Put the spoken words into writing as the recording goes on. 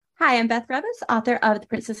Hi, I'm Beth Revis, author of The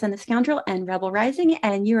Princess and the Scoundrel and Rebel Rising,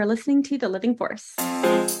 and you are listening to The Living Force.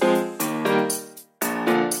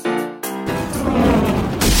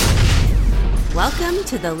 Welcome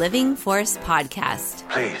to the Living Force Podcast.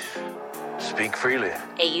 Please, speak freely.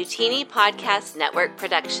 A Utini Podcast Network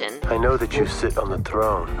production. I know that you sit on the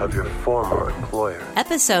throne of your former employer.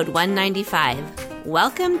 Episode 195.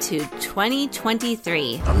 Welcome to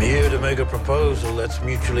 2023. I'm here to make a proposal that's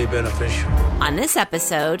mutually beneficial. On this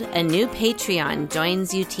episode, a new Patreon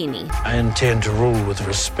joins Utini. I intend to rule with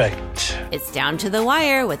respect. It's down to the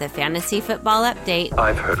wire with a fantasy football update.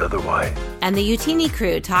 I've heard otherwise. And the Utini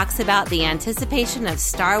crew talks about the anticipation of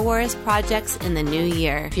Star Wars projects in the new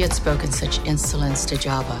year. If you had spoken such insolence to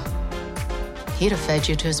Jabba, he'd have fed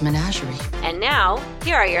you to his menagerie. And now,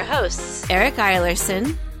 here are your hosts, Eric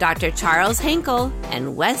Eilerson, Dr. Charles Henkel,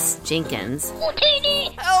 and Wes Jenkins.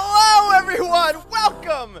 Hello, everyone!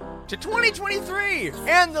 Welcome to 2023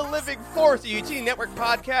 and the Living Force, the UT Network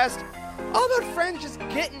podcast. All about friends just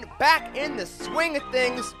getting back in the swing of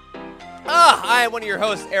things. I am one of your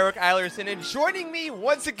hosts, Eric Eilerson, and joining me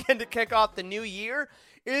once again to kick off the new year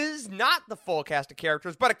is not the full cast of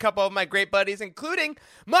characters, but a couple of my great buddies, including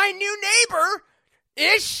my new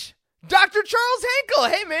neighbor-ish, Dr. Charles Henkel.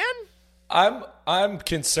 Hey, man. I'm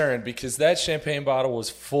concerned because that champagne bottle was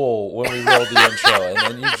full when we rolled the intro,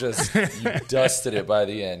 and then you dusted it by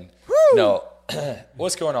the end. Woo! No,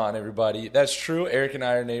 what's going on, everybody? That's true. Eric and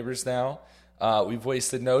I are neighbors now. We've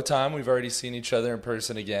wasted no time. We've already seen each other in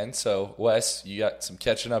person again. So, Wes, you got some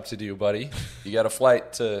catching up to do, buddy. You got a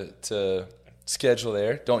flight to schedule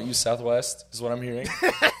there. Don't use Southwest, is what I'm hearing.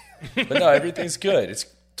 But no, everything's good. It's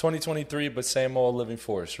 2023, but same old Living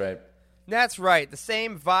Force, right? That's right. The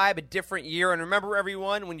same vibe, a different year. And remember,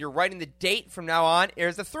 everyone, when you're writing the date from now on,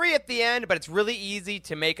 there's a 3 at the end, but it's really easy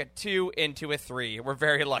to make a 2 into a 3. We're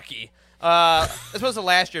very lucky. As opposed to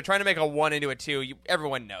last year, trying to make a 1 into a 2,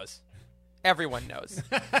 everyone knows. Everyone knows.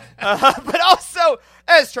 But also,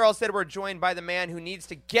 as Charles said, we're joined by the man who needs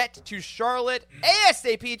to get to Charlotte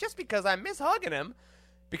ASAP just because I miss hugging him.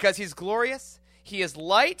 Because he's glorious, he is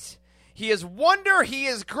light, he is wonder, he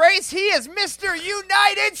is grace, he is Mr.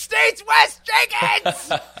 United States Wes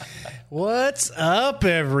Jenkins! What's up,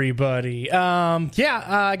 everybody?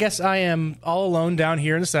 I guess I am all alone down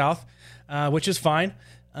here in the South, which is fine.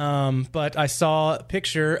 But I saw a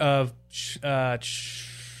picture of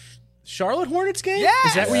Charlotte Hornets game? Yes!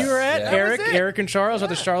 Is that where you were at? Yeah. Eric and Charles at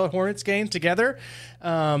the Charlotte Hornets game together.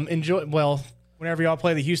 Whenever y'all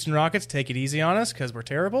play the Houston Rockets, take it easy on us because we're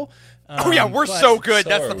terrible. We're so good.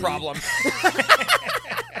 That's the problem.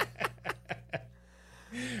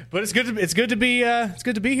 But it's good to be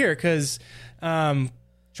here because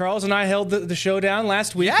Charles and I held the show down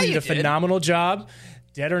last week. Yeah, we did a phenomenal job.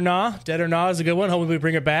 Dead or Nah is a good one. Hopefully we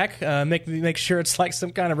bring it back. Make sure it's like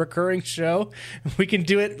some kind of recurring show. We can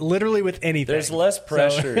do it literally with anything. There's less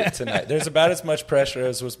pressure tonight. There's about as much pressure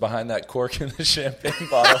as was behind that cork in the champagne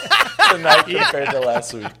bottle tonight compared to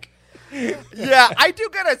last week. Yeah, I do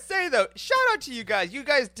gotta say, though, shout out to you guys. You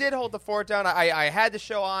guys did hold the fort down. I had the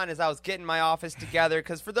show on as I was getting my office together,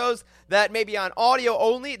 because for those that may be on audio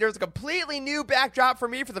only, there's a completely new backdrop for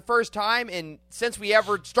me for the first time since we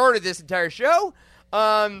ever started this entire show.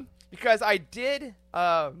 Because I did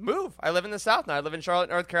move. I live in the South now. I live in Charlotte,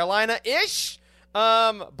 North Carolina-ish.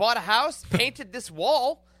 Bought a house, painted this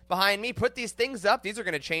wall behind me, put these things up. These are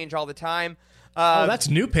going to change all the time. That's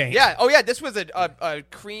new paint. Yeah. Oh, yeah. This was a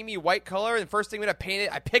creamy white color. And the first thing when I painted,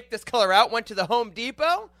 I picked this color out, went to the Home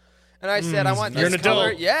Depot, and I said, I want this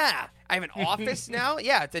color. Adult. Yeah. I have an office now.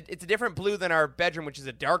 Yeah. It's a different blue than our bedroom, which is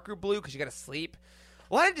a darker blue because you got to sleep.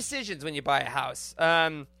 A lot of decisions when you buy a house.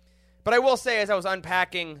 But I will say, as I was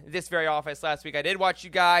unpacking this very office last week, I did watch you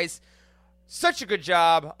guys. Such a good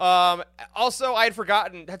job. Also, I had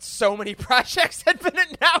forgotten that so many projects had been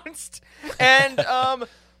announced. And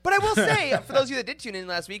but I will say, for those of you that did tune in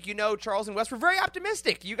last week, Charles and Wes were very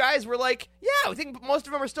optimistic. You guys were like, yeah, we think most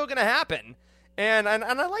of them are still going to happen. And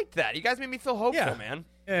I liked that. You guys made me feel hopeful, man.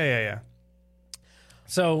 Yeah.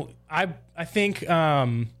 So I think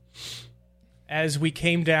as we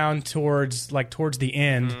came down towards the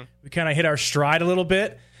end, we kind of hit our stride a little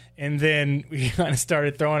bit, and then we kind of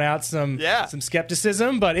started throwing out some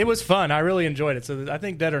skepticism, but it was fun. I really enjoyed it. So I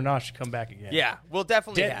think Dead or Not should come back again. Yeah, we'll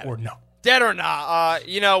definitely Dead or No. Dead or Not.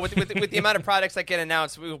 With the amount of products that get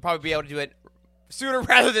announced, we will probably be able to do it sooner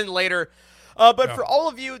rather than later. But for all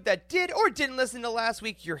of you that did or didn't listen to last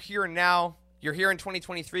week, you're here now. You're here in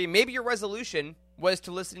 2023. Maybe your resolution was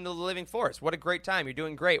to listen to The Living Force. What a great time. You're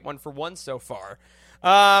doing great. 1 for 1 so far.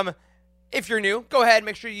 If you're new, go ahead.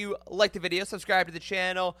 Make sure you like the video, subscribe to the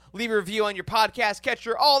channel, leave a review on your podcast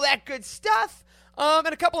catcher, all that good stuff. And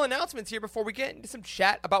a couple announcements here before we get into some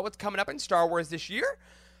chat about what's coming up in Star Wars this year.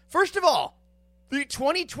 First of all, the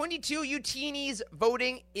 2022 UTinies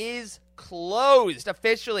voting is closed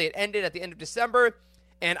officially. It ended at the end of December,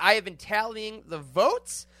 and I have been tallying the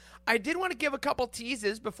votes. I did want to give a couple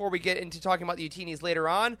teases before we get into talking about the UTinies later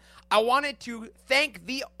on. I wanted to thank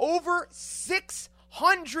the over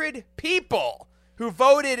 600 people who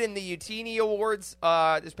voted in the Utini Awards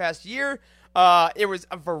this past year. It was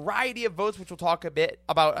a variety of votes, which we'll talk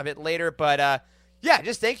about a bit later. But yeah,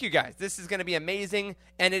 just thank you guys. This is going to be amazing,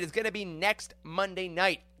 and it is going to be next Monday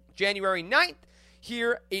night, January 9th,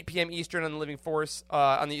 here, 8 p.m. Eastern on the Living Force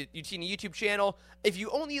on the Utini YouTube channel. If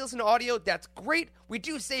you only listen to audio, that's great. We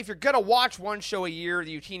do say if you're going to watch one show a year,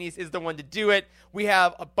 the Utinis is the one to do it. We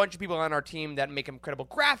have a bunch of people on our team that make incredible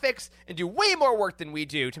graphics and do way more work than we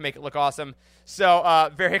do to make it look awesome.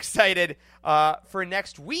 So very excited for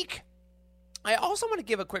next week. I also want to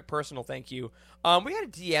give a quick personal thank you. We had a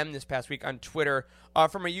DM this past week on Twitter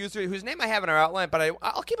from a user whose name I have in our outline, but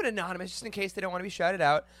I'll keep it anonymous just in case they don't want to be shouted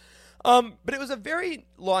out. But it was a very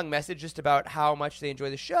long message just about how much they enjoy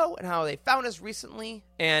the show and how they found us recently,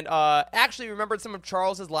 and actually remembered some of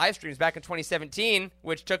Charles's live streams back in 2017,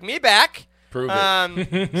 which took me back. Prove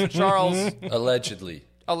it. So Charles... Allegedly.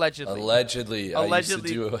 I used to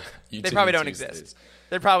do they probably don't exist.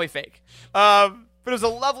 They're probably fake. But it was a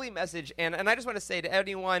lovely message, and I just want to say to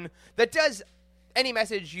anyone that does any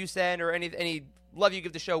message you send or any love you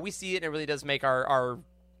give the show, we see it, and it really does make our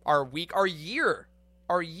week, our year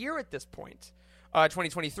at this point,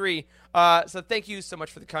 2023. So thank you so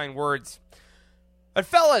much for the kind words. And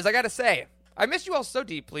fellas, I got to say, I missed you all so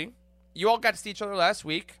deeply. You all got to see each other last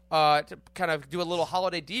week to kind of do a little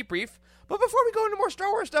holiday debrief. But before we go into more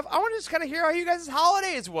Star Wars stuff, I want to just kind of hear how you guys'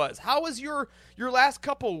 holidays was. How was your last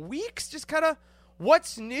couple weeks? Just kind of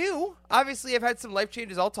what's new? Obviously, I've had some life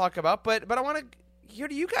changes I'll talk about, but I want to hear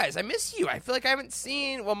to you guys. I miss you. I feel like I haven't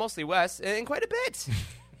seen, well, mostly Wes, in quite a bit.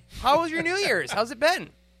 How was your New Year's? How's it been?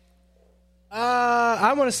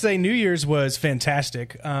 I want to say New Year's was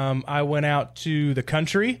fantastic. I went out to the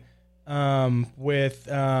country with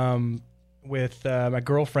my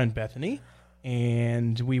girlfriend Bethany,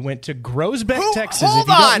 and we went to Groesbeck, Texas. Hold if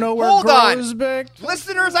you don't know where Groesbeck,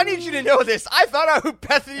 listeners, I need you to know this. I found out who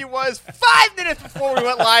Bethany was 5 minutes before we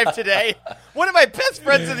went live today. One of my best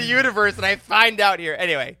friends in the universe, and I find out here.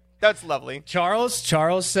 Anyway, that's lovely. Charles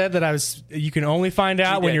said that you can only find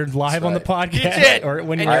out when you're live on the podcast. He did. Or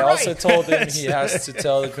when I also told him he has to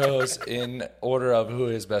tell the co-host in order of who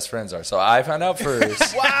his best friends are. So I found out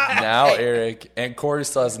first. Wow. Now Eric, and Corey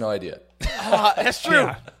still has no idea. That's true.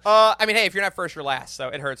 Yeah. I mean, hey, if you're not first, you're last, so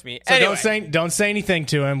it hurts me. So anyway. don't say anything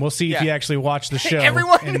to him. We'll see if you actually watch the show.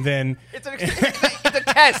 Everyone, and then it's a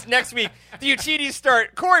test next week. The UTDs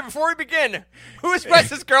start. Corey, before we begin, who is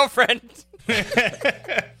Wes's girlfriend?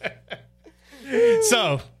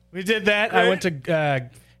 So we did that. I went to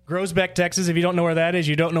Groesbeck, Texas. If you don't know where that is,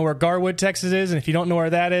 you don't know where Garwood, Texas is. And if you don't know where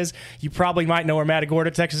that is, you probably might know where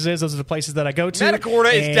Matagorda, Texas is. Those are the places that I go to. Matagorda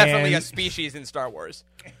is definitely a species in Star Wars.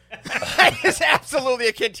 It's absolutely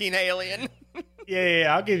a cantina alien.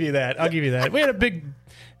 Yeah, I'll give you that. We had a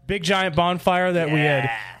big giant bonfire that we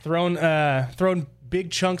had thrown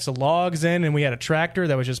big chunks of logs in, and we had a tractor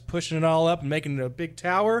that was just pushing it all up and making it a big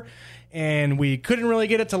tower. And we couldn't really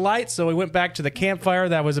get it to light, so we went back to the campfire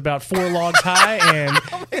that was about 4 logs high, and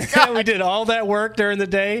we did all that work during the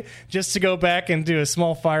day just to go back and do a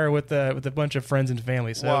small fire with a bunch of friends and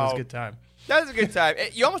family. So that was a good time. That was a good time.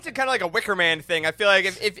 You almost did kind of like a Wicker Man thing. I feel like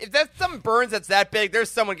if that something burns that's that big,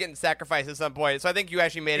 there's someone getting sacrificed at some point. So I think you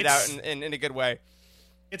actually made it out in a good way.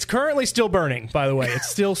 It's currently still burning, by the way. It's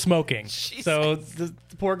still smoking. So the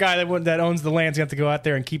poor guy that owns the land's going to have to go out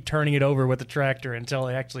there and keep turning it over with the tractor until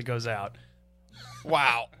it actually goes out.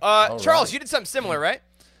 Wow. Charles, you did something similar, right?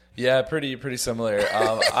 Yeah, pretty similar.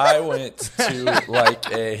 I went to like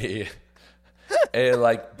a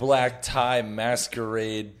black tie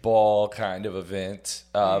masquerade ball kind of event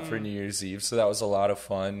for New Year's Eve. So that was a lot of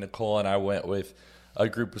fun. Nicole and I went with a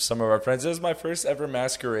group of some of our friends. It was my first ever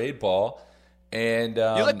masquerade ball. And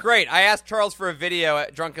you look great. I asked Charles for a video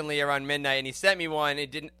drunkenly around midnight, and he sent me one. It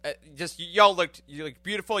didn't you looked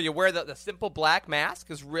beautiful. You wear the simple black mask.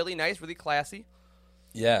 It was really nice, really classy.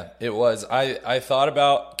 Yeah, it was. I thought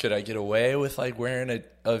about, could I get away with like wearing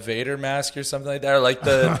a Vader mask or something like that, or like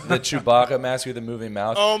the Chewbacca mask with the moving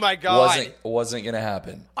mouth. Oh my god, wasn't gonna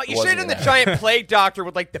happen. Oh, you should have done the giant plague doctor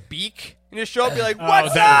with like the beak. And just show up and be like,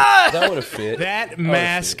 what's up? That would have fit. That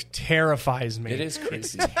mask terrifies me. It is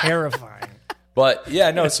crazy. It's terrifying. But,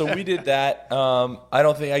 yeah, no, so we did that. I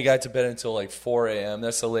don't think I got to bed until like 4 a.m.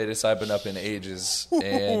 That's the latest I've been up in ages.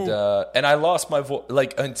 And I lost my voice.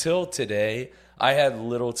 Like, until today, I had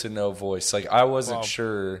little to no voice. Like, I wasn't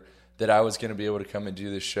sure that I was going to be able to come and do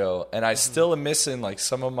this show. And I still am missing, like,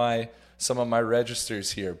 some of my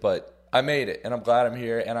registers here. But I made it, and I'm glad I'm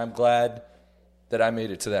here, and I'm glad that I made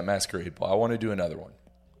it to that Masquerade Ball. I want to do another one.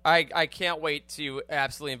 I can't wait to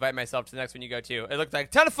absolutely invite myself to the next one you go to. It looked like a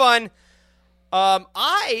ton of fun.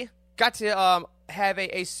 I got to have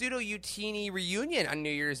a pseudo-Utini reunion on New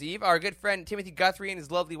Year's Eve. Our good friend Timothy Guthrie and his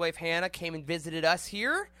lovely wife Hannah came and visited us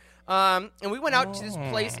here. And we went out to this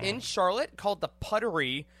place in Charlotte called The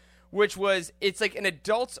Puttery, which it's like an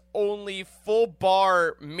adults-only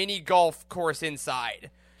full-bar mini golf course inside.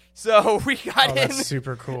 So we got in. That's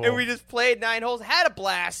super cool. And we just played 9 holes, had a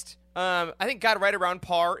blast. I think got right around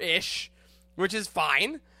par-ish, which is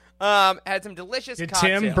fine. Had some delicious Did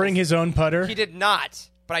cocktails. Tim bring his own putter? He did not,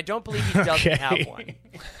 but I don't believe he doesn't have one.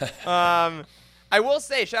 I will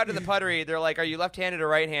say, shout out to The Puttery. They're like, are you left-handed or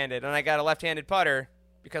right-handed? And I got a left-handed putter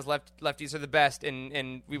because lefties are the best,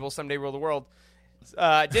 and we will someday rule the world.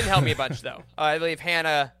 Didn't help me a bunch, though. I believe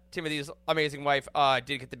Hannah, Timothy's amazing wife,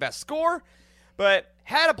 did get the best score. But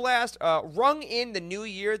had a blast, rung in the new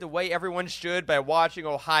year the way everyone should by watching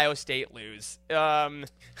Ohio State lose,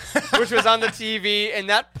 which was on the TV. And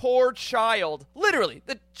that poor child, literally,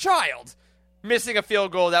 the child, missing a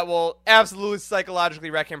field goal that will absolutely psychologically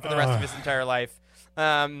wreck him for the rest of his entire life.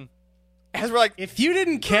 As we're like, if you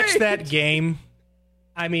didn't catch that game,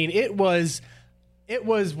 I mean, it was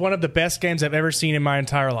one of the best games I've ever seen in my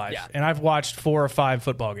entire life. Yeah. And I've watched 4 or 5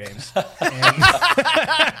 football games.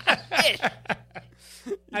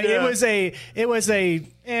 It was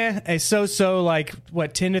a so-so, like,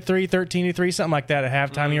 what, 10-3, 13-3, something like that at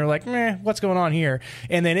halftime. And you were like, what's going on here?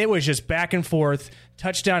 And then it was just back and forth,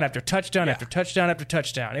 touchdown after touchdown after touchdown after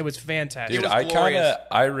touchdown. It was fantastic. Dude,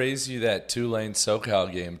 I raised you that Tulane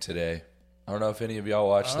SoCal game today. I don't know if any of y'all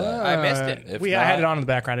watched that. I missed it. I had it on in the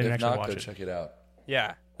background. I didn't actually watch go it. Check it out.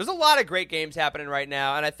 Yeah. There's a lot of great games happening right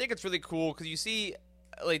now, and I think it's really cool because you see,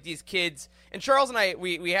 like, these kids. And Charles and I,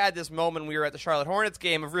 we had this moment when we were at the Charlotte Hornets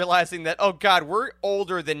game of realizing that, oh, God, we're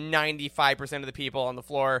older than 95% of the people on the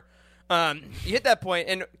floor. You hit that point.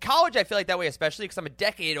 And college, I feel like that way especially because I'm a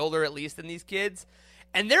decade older at least than these kids.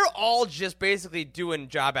 And they're all just basically doing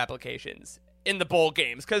job applications in the bowl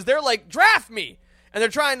games because they're like, draft me. And they're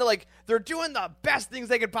trying to, like, they're doing the best things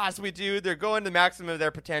they could possibly do. They're going to the maximum of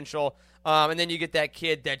their potential. And then you get that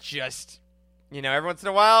kid that just, every once in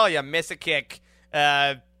a while, you miss a kick.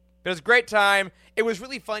 But it was a great time. It was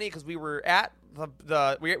really funny because we were at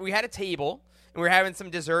we had a table, and we were having some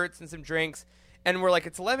desserts and some drinks. And we're like,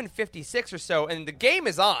 it's 11:56 or so, and the game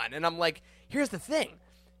is on. And I'm like, here's the thing.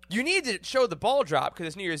 You need to show the ball drop because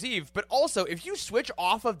it's New Year's Eve. But also, if you switch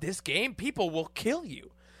off of this game, people will kill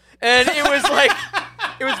you. And it was like,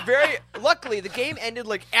 it was very, luckily, the game ended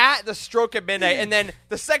like at the stroke of midnight. And then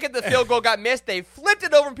the second the field goal got missed, they flipped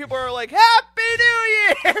it over and people were like, Happy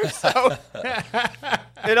New Year! So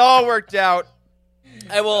it all worked out.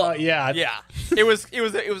 It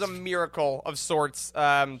was a miracle of sorts.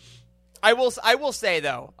 I will say,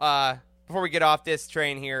 though, before we get off this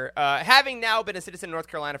train here, having now been a citizen of North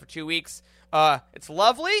Carolina for 2 weeks, it's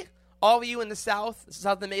lovely. All of you in the south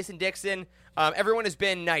of the Mason-Dixon, everyone has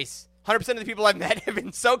been nice. 100% of the people I've met have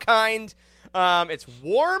been so kind. It's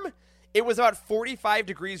warm. It was about 45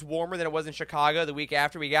 degrees warmer than it was in Chicago the week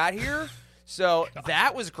after we got here. So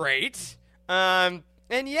that was great. And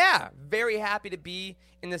yeah, very happy to be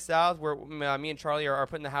in the South where me and Charlie are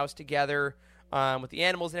putting the house together with the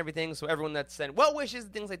animals and everything. So everyone that's sent well wishes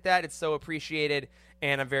and things like that, it's so appreciated.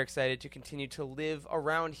 And I'm very excited to continue to live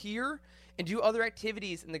around here and do other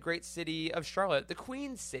activities in the great city of Charlotte, the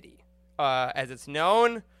Queen City, as it's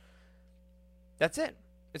known. That's it.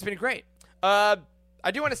 It's been great. I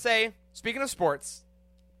do want to say, speaking of sports,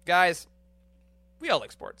 guys, we all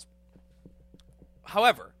like sports.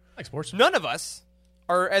 However, like sports. None of us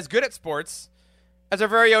are as good at sports as our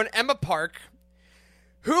very own Emma Park,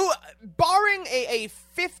 who, barring a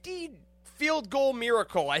 50 field goal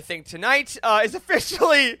miracle, I think, tonight, is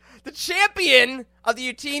officially the champion of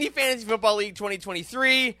the Utini Fantasy Football League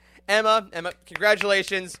 2023. Emma,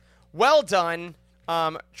 congratulations. Well done.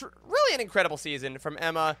 Really an incredible season from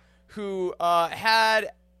Emma, who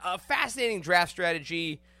had a fascinating draft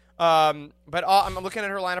strategy. But I'm looking at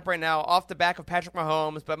her lineup right now, off the back of Patrick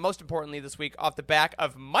Mahomes, but most importantly this week, off the back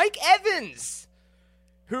of Mike Evans,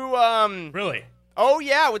 who really? Oh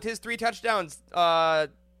yeah, with his 3 touchdowns,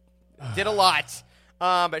 did a lot.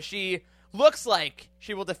 But she looks like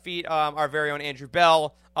she will defeat our very own Andrew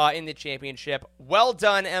Bell in the championship. Well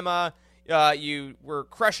done, Emma. You were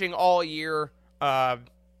crushing all year.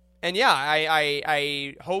 And yeah,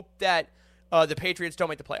 I hope that the Patriots don't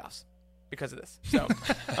make the playoffs because of this. So,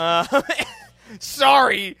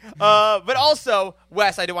 Sorry. But also,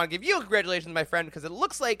 Wes, I do want to give you congratulations, my friend, because it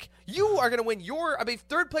looks like you are going to win your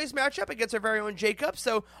third place matchup against our very own Jacob.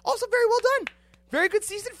 So also very well done. Very good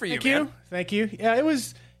season for you, man. Thank you. Yeah, it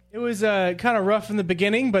was kind of rough in the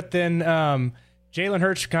beginning, but then Jalen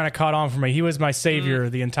Hurts kind of caught on for me. He was my savior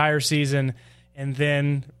the entire season. And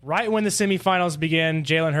then right when the semifinals begin,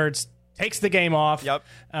 Jalen Hurts takes the game off. Yep.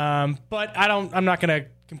 But I'm not going to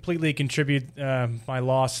completely contribute my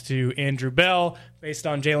loss to Andrew Bell based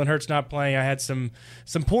on Jalen Hurts not playing. I had some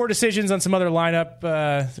poor decisions on some other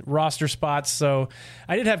lineup roster spots. So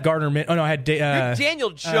I did have Gardner. I had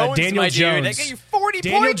Daniel Jones. Daniel Jones. They got you 40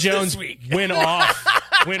 Daniel points Jones this week. went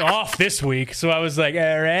off this week. So I was like,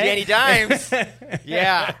 all right. Danny Dimes.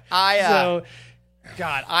 Yeah.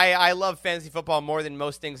 God, I love fantasy football more than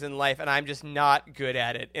most things in life, and I'm just not good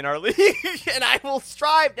at it in our league. And I will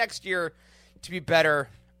strive next year to be better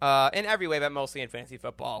in every way, but mostly in fantasy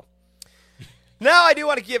football. Now, I do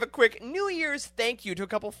want to give a quick New Year's thank you to a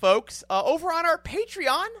couple folks over on our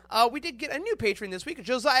Patreon. We did get a new patron this week.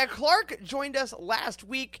 Josiah Clark joined us last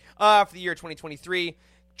week for the year 2023.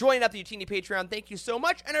 Joining up the Utini Patreon, thank you so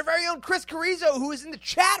much. And our very own Chris Carrizo, who is in the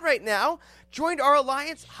chat right now, joined our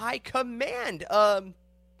Alliance High Command.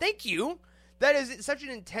 Thank you. That is such an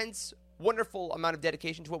intense, wonderful amount of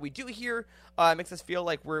dedication to what we do here. It makes us feel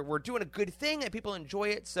like we're doing a good thing and people enjoy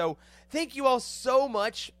it. So thank you all so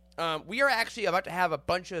much. We are actually about to have a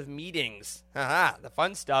bunch of meetings, the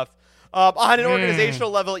fun stuff, on an organizational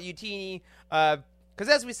level at Utini. Because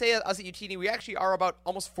as we say, us at Utini, we actually are about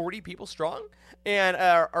almost 40 people strong. And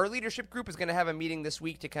our leadership group is going to have a meeting this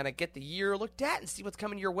week to kind of get the year looked at and see what's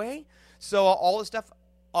coming your way. So all the stuff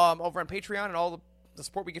over on Patreon and all the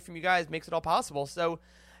support we get from you guys makes it all possible. So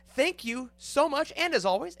thank you so much. And as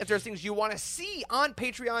always, if there's things you want to see on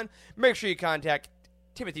Patreon, make sure you contact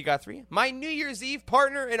Timothy Guthrie, my New Year's Eve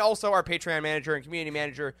partner, and also our Patreon manager and community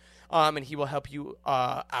manager. And he will help you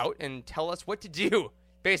out and tell us what to do,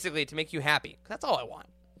 basically, to make you happy. That's all I want.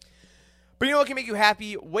 But you know what can make you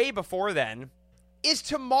happy way before then is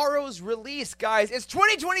tomorrow's release, guys. It's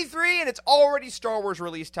 2023, and it's already Star Wars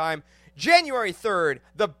release time. January 3rd,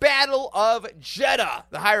 The Battle of Jedha,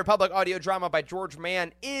 the High Republic audio drama by George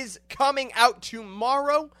Mann, is coming out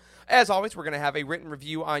tomorrow. As always, we're going to have a written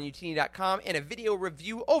review on Utini.com and a video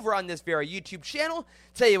review over on this very YouTube channel.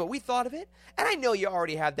 Tell you what we thought of it. And I know you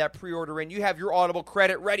already have that pre-order in. You have your Audible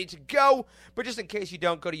credit ready to go. But just in case you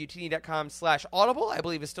don't, go to Utini.com/Audible. I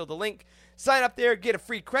believe is still the link. Sign up there, get a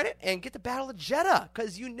free credit, and get the Battle of Jedha.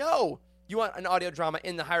 Because you know you want an audio drama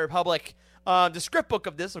in the High Republic. The script book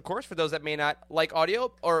of this, of course, for those that may not like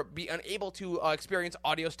audio or be unable to experience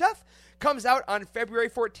audio stuff, comes out on February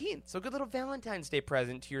 14th. So a good little Valentine's Day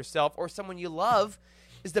present to yourself or someone you love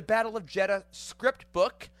is the Battle of Jedha script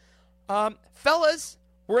book. Fellas,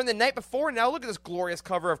 we're in the night before. Now look at this glorious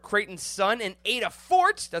cover of Creighton's son and Ada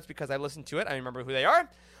Fort. That's because I listened to it. I remember who they are.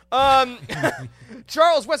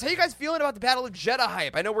 Charles, Wes, how you guys feeling about the Battle of Jedha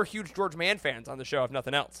hype? I know we're huge George Mann fans on the show, if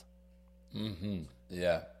nothing else.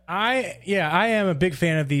 Yeah. I am a big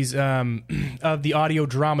fan of these of the audio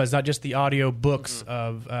dramas, not just the audio books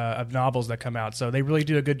of novels that come out. So they really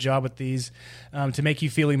do a good job with these to make you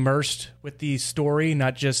feel immersed with the story,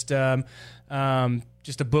 not just a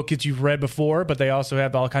book that you've read before, but they also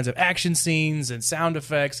have all kinds of action scenes and sound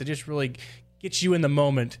effects. It just really gets you in the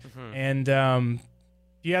moment. And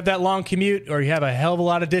if you have that long commute or you have a hell of a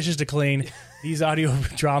lot of dishes to clean, these audio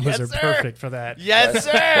dramas are perfect for that. Yes,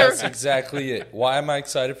 sir. That's exactly it. Why am I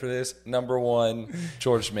excited for this? Number one,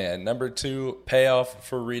 George Mann. Number two, payoff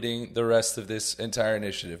for reading the rest of this entire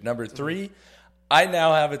initiative. Number three, I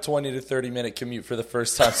now have a 20 to 30 minute commute for the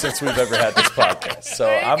first time since we've ever had this podcast. So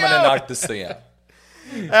I'm going to knock this thing out.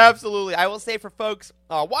 Absolutely. I will say for folks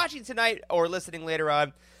watching tonight or listening later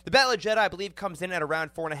on, the Battle of Jedha, I believe, comes in at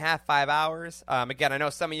around 4.5, 5 hours. Again, I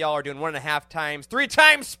know some of y'all are doing 1.5 times, 3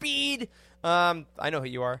 times speed. I know who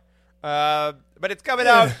you are. But it's coming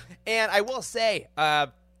out. And I will say,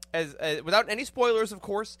 without any spoilers, of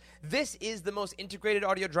course, this is the most integrated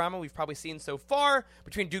audio drama we've probably seen so far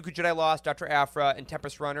between Dooku Jedi Lost, Dr. Aphra, and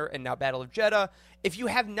Tempest Runner, and now Battle of Jedha. If you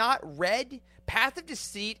have not read Path of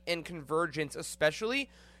Deceit and Convergence especially,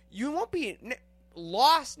 you won't be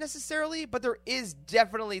lost necessarily, but there is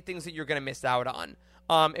definitely things that you're going to miss out on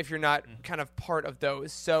if you're not kind of part of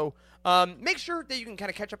those. So make sure that you can kind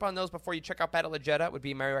of catch up on those before you check out Battle of Jedha would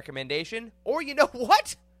be my recommendation. Or you know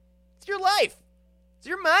what? It's your life. It's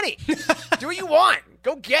your money. Do what you want.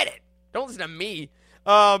 Go get it. Don't listen to me.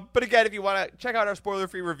 But again, if you want to check out our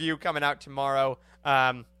spoiler-free review coming out tomorrow,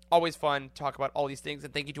 always fun to talk about all these things.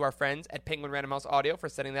 And thank you to our friends at Penguin Random House Audio for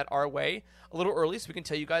sending that our way a little early so we can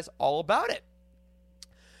tell you guys all about it.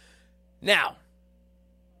 Now,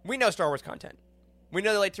 we know Star Wars content. We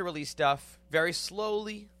know they like to release stuff very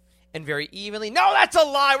slowly and very evenly. No, that's a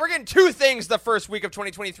lie. We're getting 2 things the first week of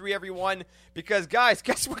 2023, everyone. Because, guys,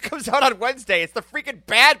 guess what comes out on Wednesday? It's the freaking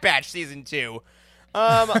Bad Batch Season 2.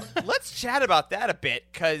 Let's chat about that a bit,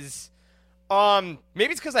 because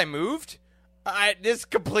maybe it's because I moved. This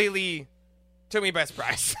completely took me by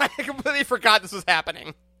surprise. I completely forgot this was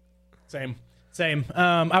happening. Same.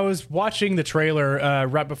 I was watching the trailer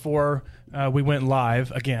right before we went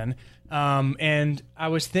live again, and I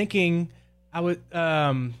was thinking, who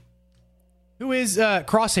is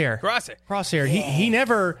Crosshair? Crosshair.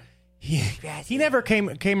 He never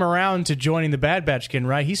came around to joining the Bad Batch kin,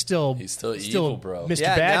 right? He's still evil, bro. Mr.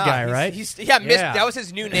 Bad Guy, right? That was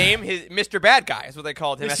his new name. His Mr. Bad Guy is what they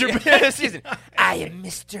called him at the end of the season. I am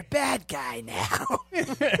Mr. Bad Guy now.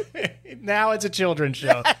 Now it's a children's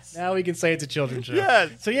show. Yes. Now we can say it's a children's show.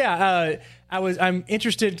 Yes. So yeah, I'm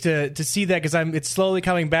interested to see that, because it's slowly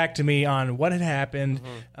coming back to me on what had happened.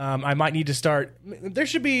 Mm-hmm. I might need to start.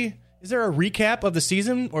 Is there a recap of the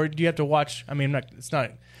season, or do you have to watch? I mean, it's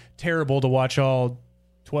not terrible to watch all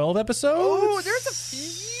 12 episodes. Oh, there's a few.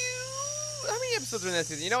 How many episodes are in this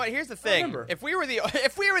season? You know what? Here's the thing. If we were the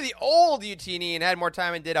old UTN and had more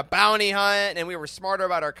time and did a bounty hunt and we were smarter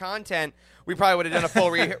about our content, we probably would have done a full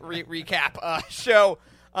recap show.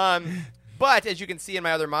 But as you can see in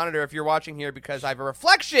my other monitor, if you're watching here, because I have a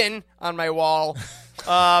reflection on my wall,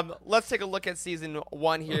 let's take a look at season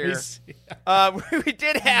 1 here. We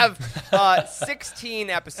did have 16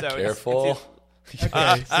 episodes. Careful.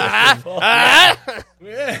 We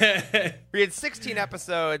had 16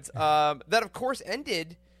 episodes that, of course,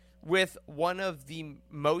 ended with one of the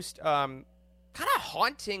most kind of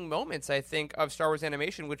haunting moments, I think, of Star Wars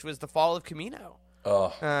animation, which was the fall of Kamino.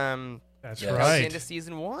 That's right. right. Into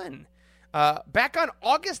season 1. Back on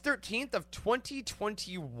August 13th of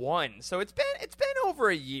 2021. So it's been over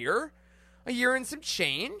a year and some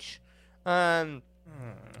change,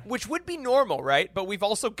 which would be normal, right? But we've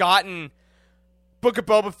also gotten Book of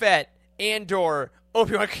Boba Fett, Andor,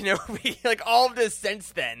 Obi-Wan Kenobi, like all of this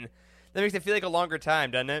since then. That makes it feel like a longer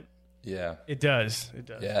time, doesn't it? Yeah. It does.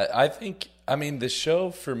 Yeah, I mean, the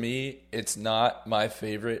show, for me, it's not my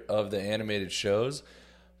favorite of the animated shows,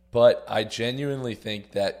 but I genuinely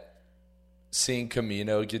think that seeing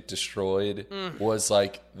Kamino get destroyed was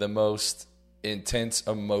like the most intense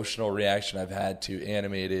emotional reaction I've had to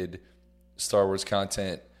animated Star Wars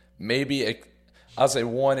content. Maybe I'll say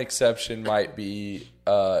one exception might be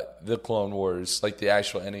the Clone Wars, like the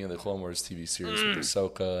actual ending of the Clone Wars TV series with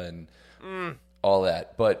Ahsoka and all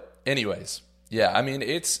that. But anyways, yeah, I mean,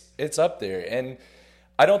 it's up there. And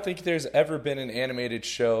I don't think there's ever been an animated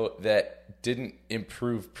show that didn't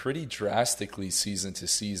improve pretty drastically season to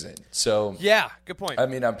season. So yeah, good point. I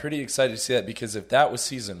mean, I'm pretty excited to see that, because if that was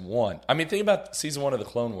season 1, I mean, think about season 1 of the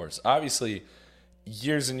Clone Wars. Obviously,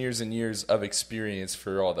 years and years and years of experience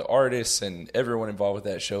for all the artists and everyone involved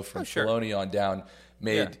with that show, from Filoni on down,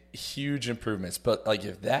 made huge improvements. But like,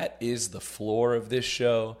 if that is the floor of this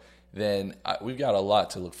show, then we've got a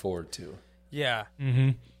lot to look forward to. Yeah. Mm-hmm.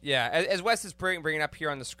 Yeah. As Wes is bringing up here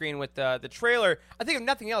on the screen with the trailer, I think if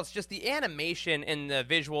nothing else, just the animation and the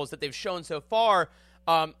visuals that they've shown so far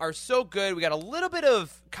are so good. We got a little bit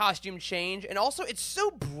of costume change, and also it's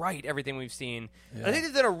so bright, everything we've seen. Yeah. I think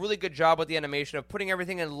they've done a really good job with the animation of putting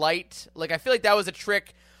everything in light. Like, I feel like that was a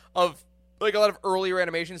trick of like a lot of earlier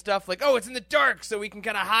animation stuff. Like, oh, it's in the dark, so we can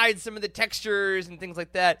kind of hide some of the textures and things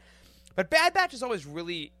like that. But Bad Batch is always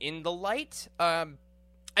really in the light.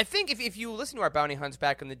 I think if you listen to our bounty hunts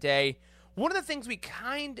back in the day, one of the things we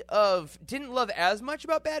kind of didn't love as much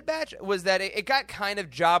about Bad Batch was that it got kind of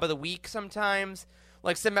job of the week sometimes.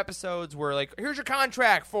 Like, some episodes were like, here's your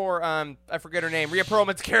contract for, I forget her name, Rhea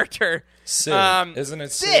Perlman's character. Sid. Isn't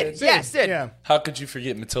it Sid? Yeah, Sid. Yeah. How could you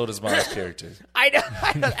forget Matilda's mom's character? I know.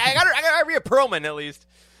 I got Rhea Perlman, at least.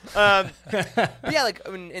 But yeah, like,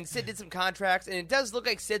 and Sid did some contracts, and it does look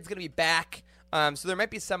like Sid's going to be back. So there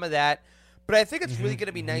might be some of that. But I think it's really going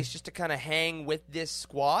to be nice just to kind of hang with this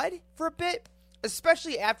squad for a bit,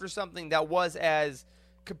 especially after something that was as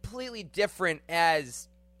completely different as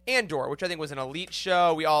Andor, which I think was an elite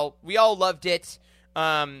show. We all loved it,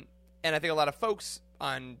 and I think a lot of folks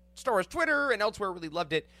on Star Wars Twitter and elsewhere really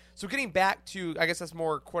loved it. So getting back to, I guess, this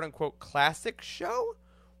more quote-unquote classic show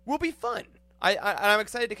will be fun. I'm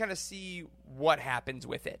excited to kind of see what happens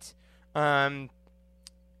with it. Because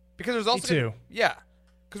there's also... Me too. Yeah.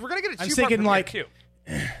 Because we're going to get a two-part thinking, like, too.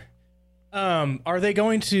 Are they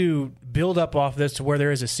going to build up off this to where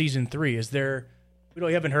there is a season 3? Is there...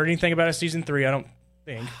 We haven't heard anything about a season 3, I don't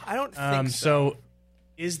think. I don't think so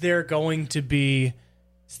is there going to be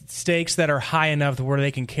stakes that are high enough where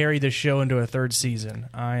they can carry the show into a third season.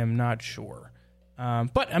 I am not sure.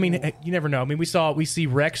 But I mean, you never know. I mean, we see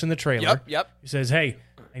Rex in the trailer. Yep. He says, "Hey,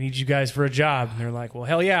 I need you guys for a job." And they're like, "Well,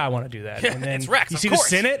 hell yeah, I want to do that." And then it's Rex, you of see course. the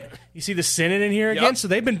Senate. You see the Senate in here again. So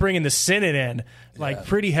they've been bringing the Senate in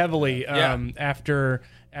pretty heavily after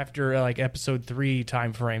like episode 3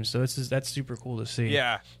 time frame. So that's super cool to see.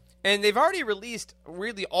 Yeah, and they've already released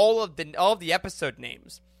really all of the episode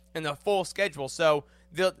names and the full schedule. So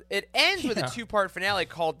it ends with a 2-part finale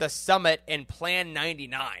called The Summit and Plan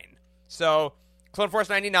 99. So Clone Force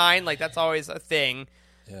 99, like that's always a thing.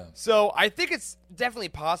 Yeah. So I think it's definitely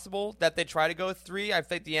possible that they try to go 3. I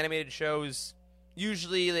think the animated shows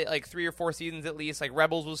usually like 3 or 4 seasons at least. Like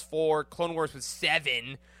Rebels was 4, Clone Wars was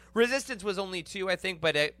 7, Resistance was only 2, I think,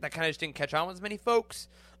 but that kind of just didn't catch on with as many folks.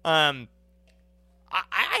 I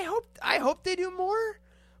hope they do more.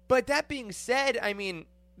 But that being said, I mean,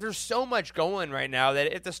 there's so much going right now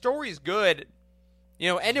that if the story's good,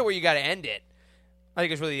 end it where you got to end it. I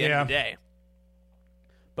think it's really the end of the day.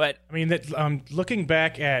 But I mean, looking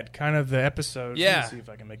back at kind of the episodes. Yeah. Let me see if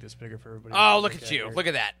I can make this bigger for everybody. Oh, look at you! Look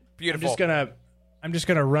at that, beautiful. I'm just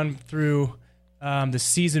gonna run through the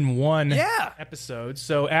season 1 episodes.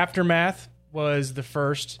 So Aftermath was the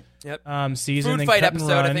first season. Food fight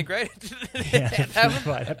episode, I think, right? Yeah, the food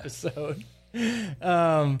fight episode.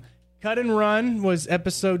 Cut and Run was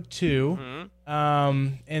episode 2. Mm-hmm.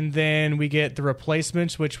 And then we get The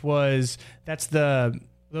Replacements, which was the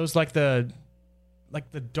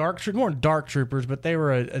dark troopers, more dark troopers, but they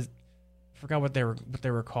were I forgot what they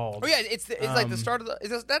were called. Oh yeah, it's like the start of the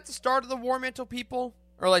is that the start of the War Mantle people,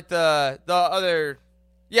 or like the other,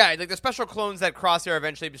 like the special clones that Crosshair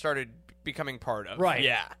eventually started becoming part of. Right.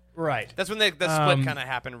 Yeah. Right. That's when the split kind of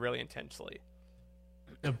happened really intensely.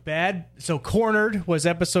 So Cornered was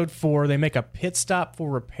episode 4. They make a pit stop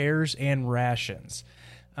for repairs and rations.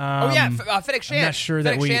 Fennec Shan. I'm not sure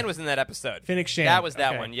Fennec that Shan was in that episode. Fennec Shan. That was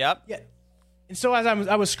that okay. one. Yep. Yeah. And so as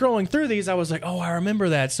I was scrolling through these, I was like, "Oh, I remember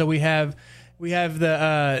that." So we have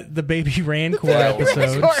the Baby Rancor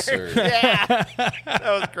episodes. Yeah, that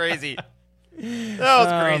was crazy.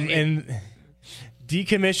 And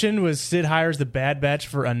Decommissioned was Sid hires the Bad Batch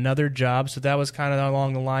for another job. So that was kind of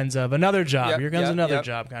along the lines of another job. Here comes another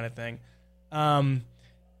job kind of thing. And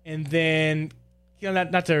then,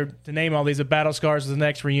 not to name all these, but Battle Scars is the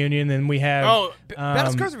next reunion. Then we have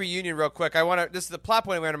Battle Scars reunion real quick. This is the plot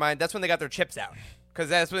point I want to mind. That's when they got their chips out because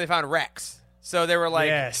that's when they found Rex. So they were like,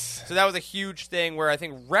 yes. So that was a huge thing where I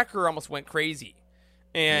think Wrecker almost went crazy.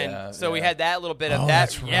 And we had that little bit of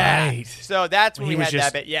that. That's right. So that's when we had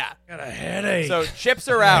that bit. Yeah. Got a headache. So chips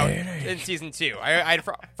are out in season 2. I'd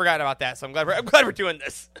forgotten about that. So I'm glad we're doing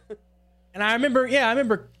this. And I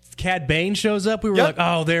remember Cad Bane shows up. We were like,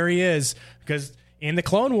 oh, there he is. Because in the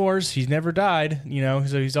Clone Wars, he's never died,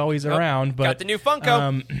 so he's always around. But got the new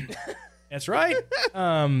Funko. That's right.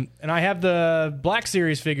 And I have the Black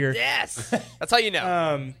Series figure. Yes. That's how you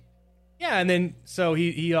know. And then so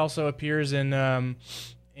he also appears in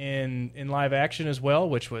live action as well,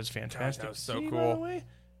 which was fantastic. That was so cool. By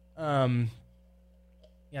the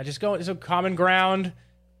way. Just going. So Common Ground,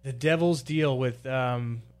 The Devil's Deal with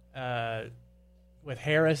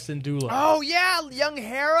Harris and Dula. Oh yeah, young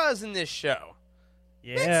Hera's in this show.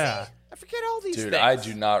 Yeah. I forget all these things. Dude, I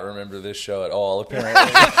do not remember this show at all, apparently.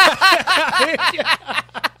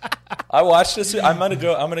 I watched this. I'm gonna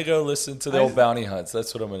go listen to the old Bounty Hunts.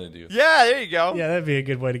 That's what I'm gonna do. Yeah, there you go. Yeah, that'd be a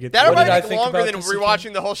good way to get that. What That'll make longer than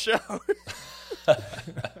rewatching the whole show.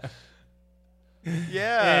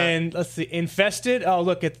 Yeah. And let's see, Infested. Oh,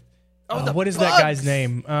 look at. What is bugs. that guy's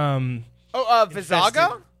name?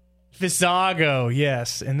 Vizago. Vizago,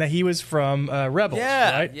 yes, and that he was from Rebels.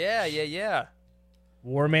 Yeah, right? yeah.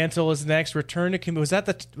 War Mantle is next. Return to Camino. Was that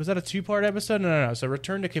a 2-part episode? No. So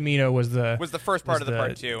Return to Camino was the first part of the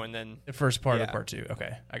part 2, and then the first part of the part 2.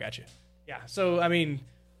 Okay, I got you. Yeah. So I mean,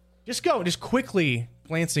 just quickly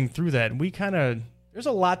glancing through that, and we kind of there's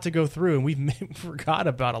a lot to go through, and we forgot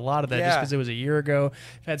about a lot of that just because it was a year ago.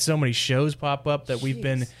 We've had so many shows pop up that we've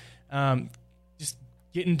been just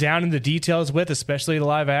getting down in the details with, especially the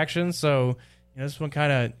live action. So this one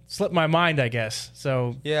kind of slipped my mind, I guess.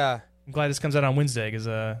 So yeah. I'm glad this comes out on Wednesday because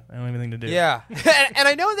I don't have anything to do. Yeah. and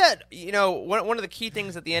I know that, one of the key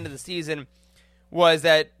things at the end of the season was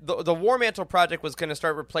that the War Mantle project was going to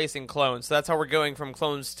start replacing clones. So that's how we're going from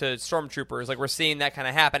clones to stormtroopers. Like, we're seeing that kind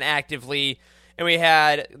of happen actively. And we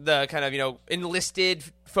had the kind of, enlisted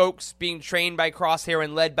folks being trained by Crosshair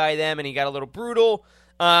and led by them, and he got a little brutal.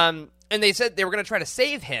 And they said they were going to try to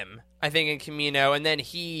save him, I think, in Camino, and then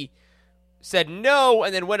he said no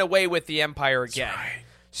and then went away with the Empire again. Right.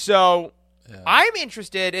 So I'm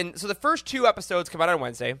interested in. So the first 2 episodes come out on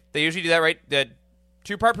Wednesday. They usually do that, right? The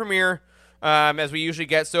 2-part premiere, as we usually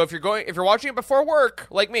get. So if you're watching it before work,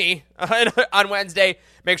 like me, on Wednesday,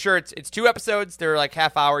 make sure it's 2 episodes. They're like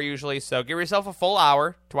half hour usually. So give yourself a full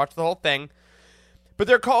hour to watch the whole thing. But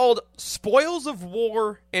they're called Spoils of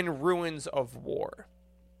War and Ruins of War.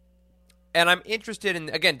 And I'm interested in,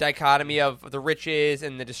 again, dichotomy of the riches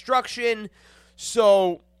and the destruction.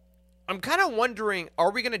 So I'm kind of wondering,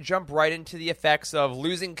 are we going to jump right into the effects of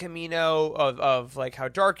losing Camino, of like how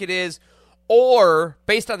dark it is? Or,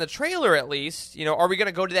 based on the trailer at least, are we going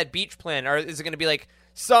to go to that beach plan? Or is it going to be like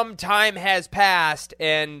some time has passed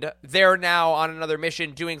and they're now on another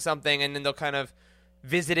mission doing something and then they'll kind of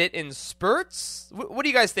visit it in spurts? What do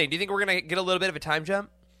you guys think? Do you think we're going to get a little bit of a time jump?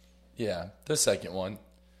 Yeah, the second one.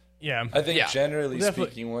 Yeah. I think generally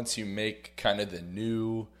speaking, once you make kind of the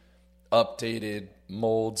new updated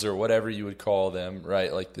molds or whatever you would call them,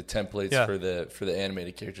 right? Like the templates for the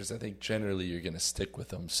animated characters, I think generally you're going to stick with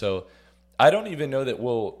them. So I don't even know that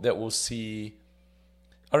we'll see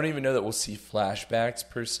flashbacks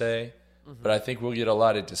per se, but I think we'll get a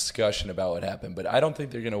lot of discussion about what happened. But I don't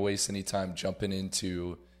think they're going to waste any time jumping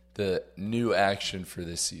into the new action for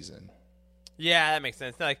this season. Yeah, that makes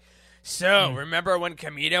sense. They're like, so, remember when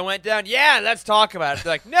Camino went down? Yeah, let's talk about it.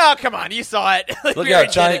 They're like, no, come on, you saw it. Like, look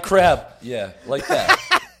out, giant crab. Yeah, like that.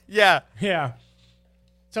 Yeah.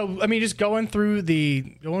 So, I mean, just going through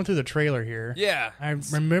the trailer here. Yeah. I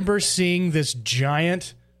remember seeing this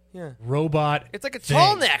giant robot. It's like a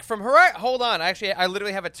tall neck from Horizon. Hold on. Actually, I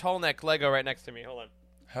literally have a tall neck Lego right next to me. Hold on.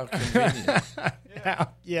 How convenient.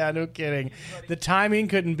 Yeah, no kidding. The timing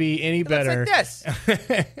couldn't be any better. Looks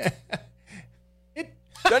like this.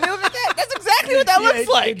 Don't you look at that? That's exactly what that looks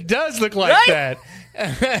like. It does look like that.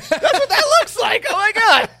 That's what that looks like. Oh,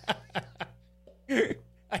 my God.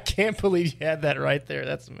 I can't believe you had that right there.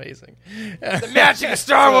 That's amazing. The magic of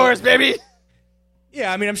Star Wars, baby.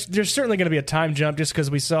 Yeah, I mean, there's certainly going to be a time jump just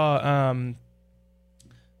because we saw.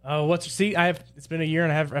 It's been a year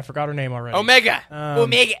and I forgot her name already. Omega.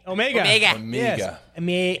 Omega. Omega. Yes.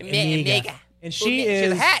 Omega. And she is. She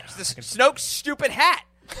has a hat. She's the Snoke's stupid hat.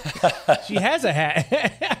 She has a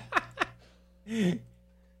hat. There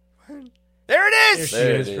it is.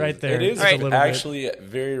 There she is, right there. It is right. actually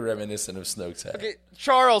very reminiscent of Snoke's hat. Okay,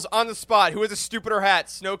 Charles, on the spot, who has a stupider hat,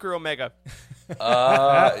 Snoke or Omega? It's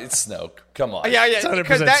Snoke. Come on. Yeah,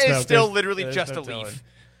 because that is Snoke. still literally just a leaf.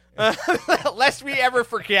 Lest we ever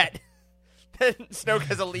forget that Snoke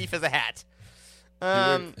has a leaf as a hat.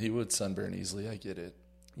 He would sunburn easily. I get it.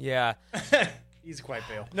 Yeah. He's quite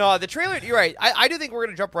pale. No, the trailer, you're right. I do think we're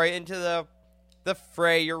going to jump right into the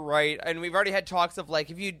fray. You're right. And we've already had talks of, like,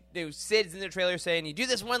 if Sid's in the trailer saying, you do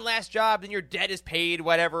this one last job, then your debt is paid,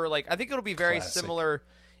 whatever. Like, I think it'll be very similar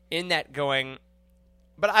in that going.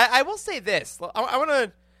 But I will say this. I want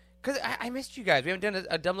to, because I missed you guys. We haven't done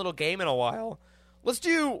a dumb little game in a while. Let's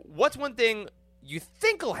do what's one thing you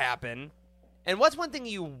think will happen, and what's one thing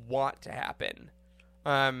you want to happen.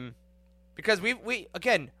 Because we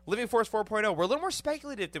again, Living Force 4.0, we're a little more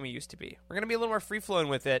speculative than we used to be. We're going to be a little more free-flowing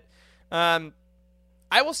with it.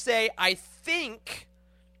 I will say, I think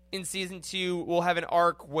in Season 2, we'll have an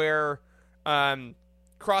arc where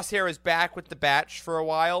Crosshair is back with the Batch for a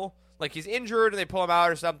while. Like, he's injured and they pull him out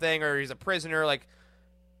or something, or he's a prisoner. Like,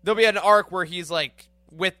 there'll be an arc where he's, like,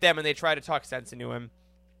 with them and they try to talk sense into him.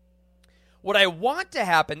 What I want to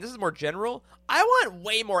happen, this is more general, I want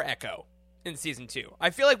way more Echo in Season 2. I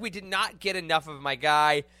feel like we did not get enough of my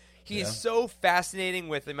guy. He is so fascinating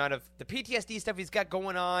with the amount of the PTSD stuff he's got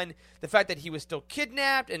going on, the fact that he was still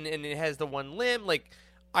kidnapped and it has the one limb. Like,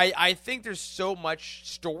 I think there's so much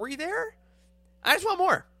story there. I just want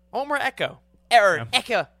more. I want more Echo.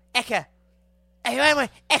 Echo.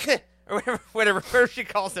 Or whatever she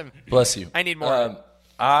calls him. Bless you. I need more.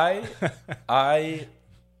 I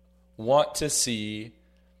want to see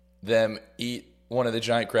them eat one of the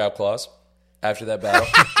giant crab claws after that battle.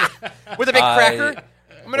 With a big cracker?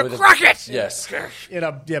 I'm going to crack it! Yes. In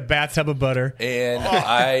a bathtub of butter. And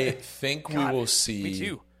I think we will see... Me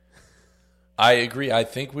too. I agree. I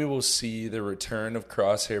think we will see the return of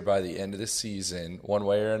Crosshair by the end of the season, one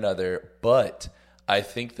way or another. But I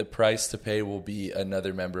think the price to pay will be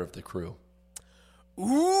another member of the crew.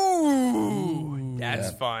 Ooh.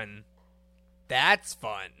 That's fun. That's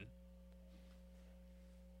fun.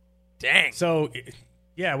 Dang. So,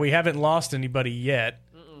 yeah, we haven't lost anybody yet.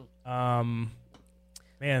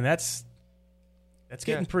 Man, that's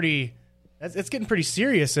getting pretty It's getting pretty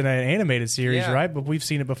serious in an animated series, right? But we've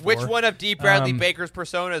seen it before. Which one of D. Bradley Baker's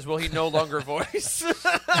personas will he no longer voice?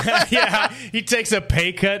 Yeah, he takes a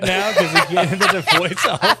pay cut now because he can't voice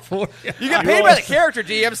all four. You get paid by the character,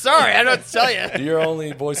 D. I'm sorry, I don't know what to tell you. You're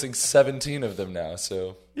only voicing 17 of them now,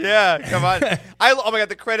 so... Yeah, come on. Oh my god,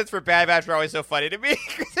 the credits for Bad Batch are always so funny to me.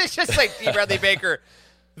 It's just like D. Bradley Baker,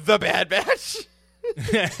 the Bad Batch.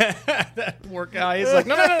 That poor guy. He's like,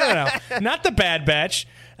 no. Not the Bad Batch.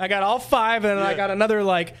 I got all 5, and I got another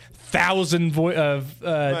 1,000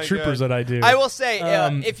 troopers that I do. I will say,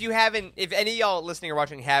 if any of y'all listening or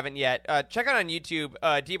watching haven't yet, check out on YouTube.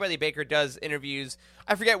 D. Bradley Baker does interviews.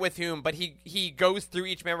 I forget with whom, but he goes through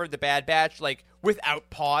each member of the Bad Batch without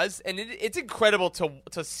pause, and it's incredible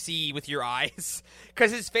to see with your eyes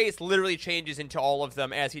because his face literally changes into all of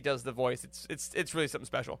them as he does the voice. It's really something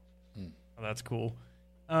special. Oh, that's cool.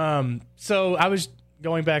 So I was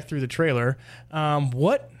going back through the trailer.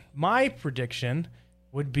 What my prediction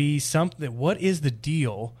would be something. What is the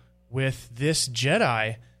deal with this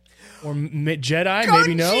Jedi? Or Jedi, Gungi!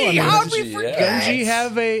 Maybe no. I mean, How'd we forget? Gungi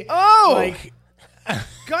have a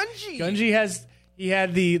Gungi. He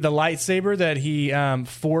had the lightsaber that he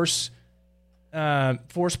force pulled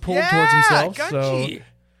towards himself. Gungi.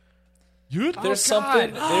 So there is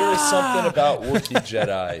something about Wookiee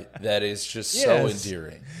Jedi that is just so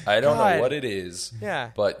endearing. I don't know what it is.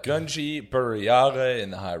 Yeah. But Gungi, Burryaga in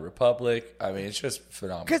the High Republic, I mean, it's just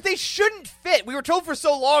phenomenal. Because they shouldn't fit. We were told for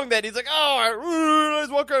so long that he's like, I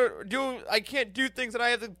can't do things that I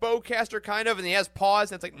have the bowcaster kind of, and he has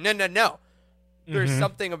paws, and it's like, no. There's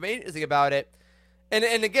something amazing about it.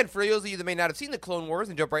 And again, for those of you that may not have seen the Clone Wars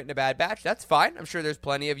and jump right into Bad Batch, that's fine. I'm sure there's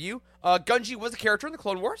plenty of you. Gungi was a character in the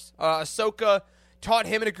Clone Wars. Ahsoka taught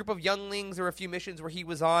him and a group of younglings. There were a few missions where he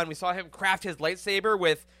was on. We saw him craft his lightsaber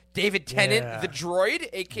with David Tennant, the droid,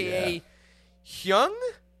 a.k.a. Hyung?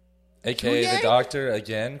 A.k.a. the Doctor,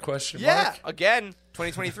 again, question mark? Yeah, again,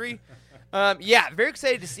 2023. Very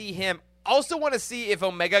excited to see him. Also want to see if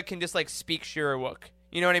Omega can just, speak Shirawook.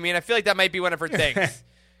 You know what I mean? I feel like that might be one of her things.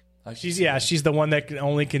 She's the one that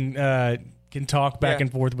can talk back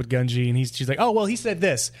and forth with Gungi, and she's like, oh well, he said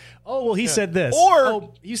this. Oh well, he said this.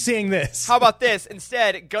 Or you saying this? How about this?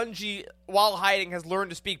 Instead, Gungi, while hiding, has learned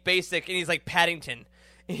to speak Basic, and he's like Paddington.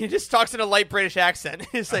 And he just talks in a light British accent.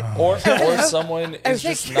 He's like, or someone is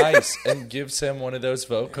just nice and gives him one of those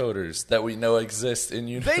vocoders that we know exist in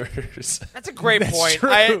universe. That's a great point. True,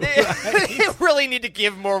 they really need to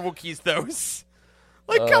give more Wookiees those.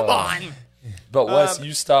 Come on. But Wes,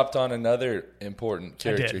 you stopped on another important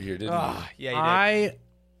character here, didn't you? Yeah, you did.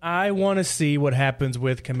 I want to see what happens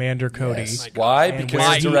with Commander Cody. Yes. Why?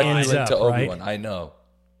 Because it's directly linked to Obi-Wan. Right? I know.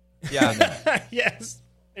 Yeah. Yes.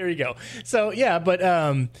 There you go. So,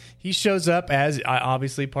 but he shows up as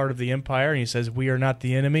obviously part of the Empire, and he says, we are not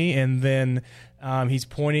the enemy, and then he's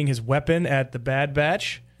pointing his weapon at the Bad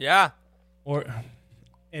Batch. Yeah.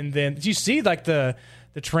 And then, did you see,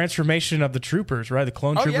 the transformation of the troopers, right? The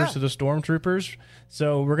clone troopers to the stormtroopers.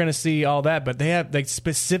 So we're going to see all that, but they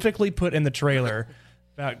specifically put in the trailer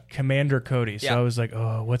about Commander Cody. So I was like,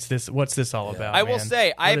 oh, what's this all about? I will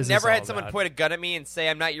say, I've never had someone point a gun at me and say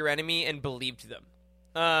I'm not your enemy and believed them.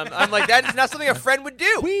 I'm like, that is not something a friend would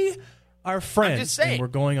do. We are friends. I'm just saying. And we're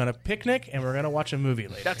going on a picnic and we're going to watch a movie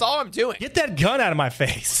later. That's all I'm doing. Get that gun out of my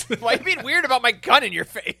face. Why are you being weird about my gun in your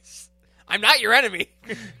face? I'm not your enemy.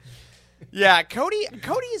 Yeah, Cody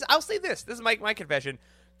is, I'll say this is my confession.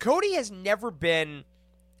 Cody has never been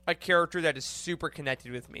a character that is super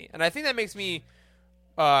connected with me. And I think that makes me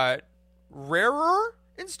rarer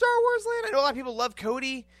in Star Wars land. I know a lot of people love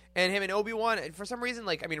Cody and him and Obi-Wan. And for some reason,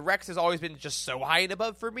 Rex has always been just so high and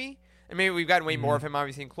above for me. And maybe we've gotten way more of him,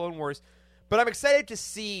 obviously, in Clone Wars. But I'm excited to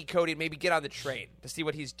see Cody maybe get on the train, to see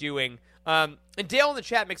what he's doing. And Dale in the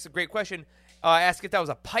chat makes a great question. Ask if that was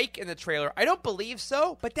a Pike in the trailer. I don't believe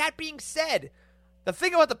so, but that being said, the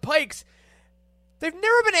thing about the Pikes, they've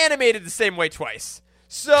never been animated the same way twice.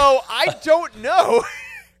 So I don't know.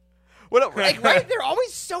 Right? They're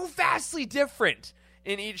always so vastly different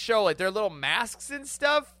in each show. Their little masks and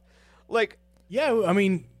stuff. Yeah, I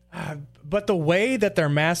mean, but the way that their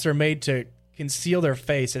masks are made to conceal their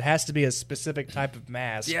face, it has to be a specific type of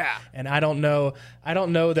mask. Yeah. And I don't know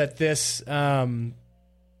that this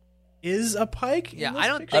is a Pike. Yeah, I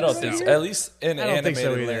don't think so. At least in animated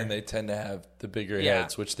so land, they tend to have the bigger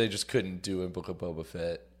heads, which they just couldn't do in Book of Boba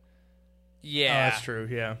Fett. Yeah, that's true.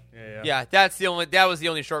 Yeah. That was the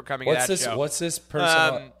only shortcoming of that show. What's this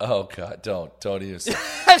person? Oh God, don't even.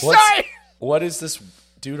 Sorry. What is this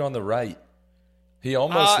dude on the right? He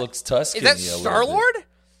almost looks Tusken. Is that Star-Lord?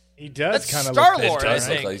 He does kind of Star look Lord, does I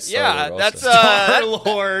look think. like Star Lord that's also.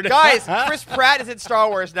 Star-Lord. guys. Chris Pratt is in Star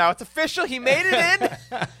Wars now. It's official. He made it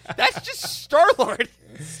in. That's just Star Lord,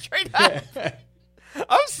 straight up.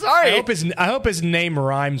 I'm sorry. I hope his name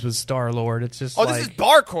rhymes with Star Lord. It's just this is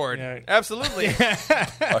Barcord. Yeah. Absolutely.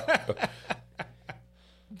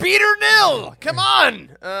 Beater nil. Come on.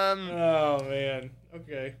 Oh man.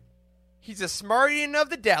 Okay. He's a smartian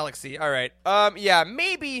of the galaxy. All right. Yeah,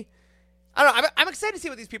 maybe. I don't know. I'm excited to see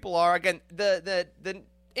what these people are. Again, the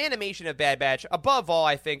animation of Bad Batch, above all,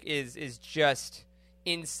 I think is just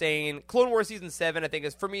insane. Clone Wars Season 7, I think,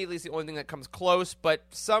 is, for me at least, the only thing that comes close. But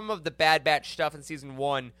some of the Bad Batch stuff in Season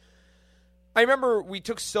 1, I remember we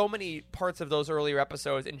took so many parts of those earlier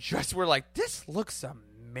episodes and just were like, this looks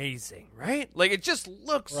amazing, right? Like, it just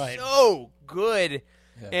looks so good.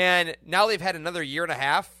 Yeah. And now they've had another year and a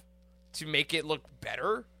half to make it look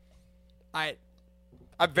better.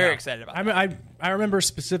 I'm very excited about that. I remember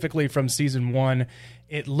specifically from Season 1,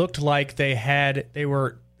 it looked like they had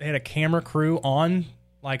a camera crew on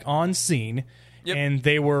scene. Yep. And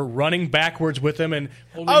they were running backwards with them and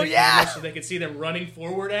holding the camera so they could see them running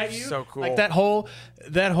forward at you. So cool. Like that whole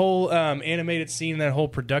animated scene, that whole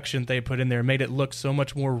production they put in there made it look so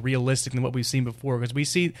much more realistic than what we've seen before. Because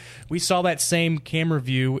we saw that same camera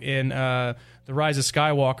view in The Rise of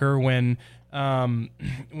Skywalker when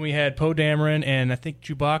we had Poe Dameron and I think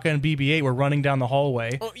Chewbacca and BB-8 were running down the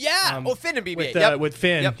hallway. Oh yeah, Finn and BB-8 with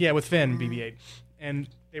Finn, with Finn and BB-8, and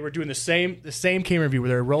they were doing the same camera view where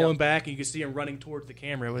they were rolling back and you could see them running towards the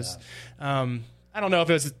camera. It was, I don't know if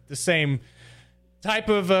it was the same type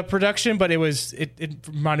of production, but it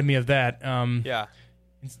reminded me of that.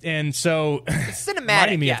 And so it's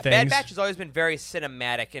cinematic. Yeah, Bad Batch has always been very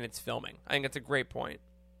cinematic in its filming. I think that's a great point.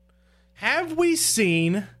 Have we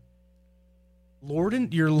seen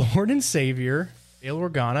your Lord and Savior Bail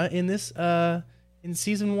Organa in this in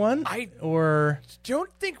Season 1? I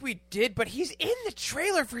don't think we did, but he's in the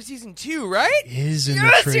trailer for Season 2, right? He is in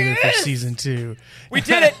the trailer for Season 2. We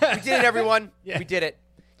did it. We did it, everyone. Yeah. We did it.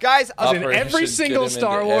 Guys, in every single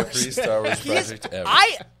Star Wars. Every Star Wars project ever.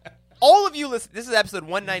 All of you listen, this is episode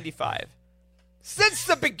 195. Since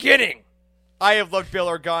the beginning, I have loved Bail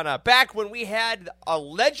Organa. Back when we had a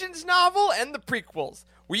Legends novel and the prequels.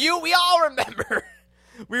 We all remember.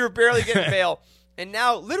 We were barely getting Bail. And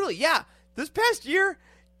now, literally, this past year,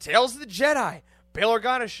 Tales of the Jedi, Bail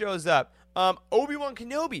Organa shows up. Obi-Wan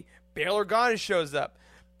Kenobi, Bail Organa shows up.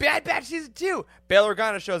 Bad Batch Season 2, Bail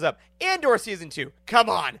Organa shows up. Andor Season 2, come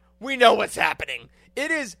on. We know what's happening. It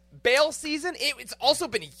is Bail season. It's also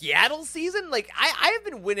been Yaddle season. Like, I have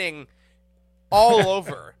been winning all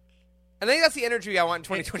over. And I think that's the energy I want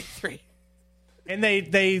in 2023. And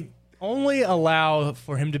they only allow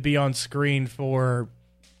for him to be on screen for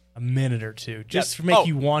a minute or two, just to make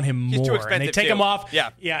you want him more. He's too expensive, and they take him off. Yeah.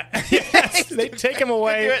 Yes, they take him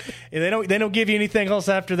away. And they don't give you anything else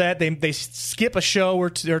after that. They skip a show or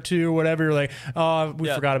two or whatever. You're like, oh, we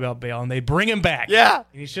forgot about Bail, and they bring him back. Yeah,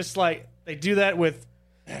 and he's just like, they do that with.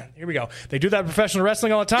 Here we go. They do that in professional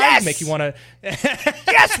wrestling all the time. Yes! Make you want to.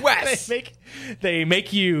 Yes, Wes. They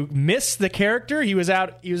make you miss the character. He was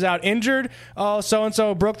out injured. Oh, so and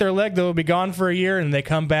so broke their leg. They'll be gone for a year, and they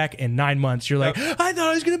come back in 9 months. You're like, I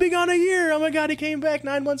thought he was going to be gone a year. Oh my God, he came back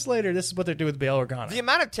 9 months later. This is what they do with Bail Organa. The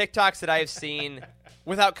amount of TikToks that I have seen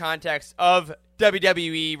without context of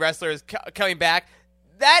WWE wrestlers coming back,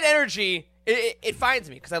 that energy, it finds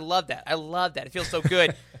me because I love that. It feels so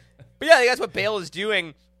good. But yeah, I think that's what Bail is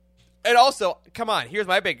doing. And also, come on, here's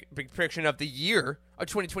my big prediction of the year of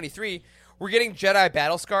 2023. We're getting Jedi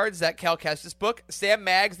Battle Scars, that Cal Kestis book. Sam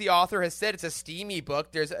Maggs, the author, has said it's a steamy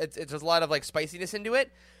book. There's a lot of like spiciness into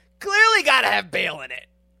it. Clearly got to have Bail in it.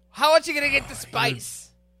 How much are you going to get the spice?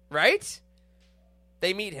 Right?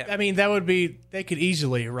 They meet him. I mean, they could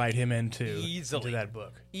easily write him into that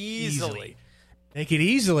book. Easily. They could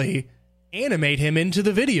easily animate him into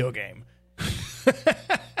the video game.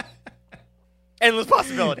 Endless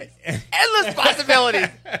possibilities. Endless possibilities.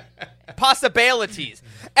 Possibilities.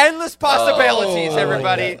 Endless possibilities,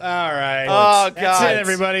 everybody. All right. Oh, God. That's it,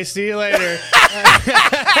 everybody. See you later.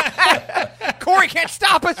 Corey can't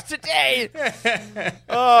stop us today.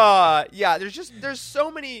 Yeah, there's so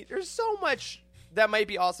much that might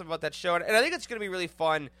be awesome about that show. And I think it's going to be really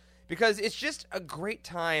fun because it's just a great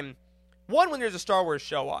time. One, when there's a Star Wars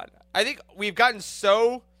show on. I think we've gotten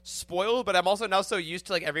so spoiled, but I'm also now so used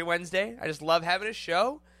to like every Wednesday. I just love having a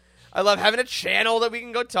show. I love having a channel that we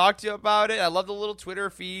can go talk to about it. I love the little Twitter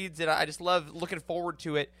feeds, and I just love looking forward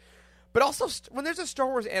to it. But also, when there's a Star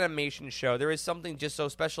Wars animation show, there is something just so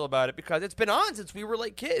special about it because it's been on since we were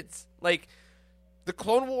like kids. Like the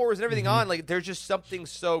Clone Wars and everything on, like there's just something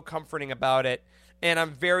so comforting about it. and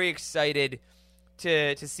I'm very excited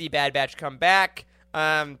to see Bad Batch come back.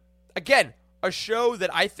 Again, a show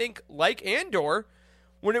that I think, like Andor,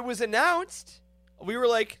 when it was announced, we were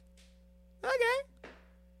like, okay,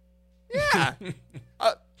 yeah,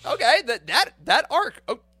 okay, that arc,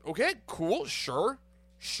 okay, cool, sure,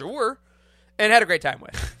 and had a great time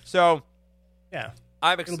with. So, yeah,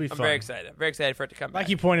 I'm very excited. I'm very excited for it to come back. Like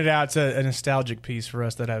you pointed out, it's a nostalgic piece for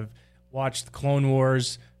us that have watched the Clone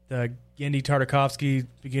Wars, the Genndy Tartakovsky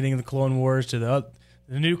beginning of the Clone Wars, to the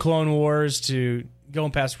new Clone Wars, to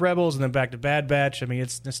going past Rebels and then back to Bad Batch. I mean,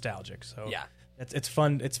 it's nostalgic. So yeah, it's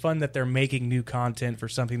fun. It's fun that they're making new content for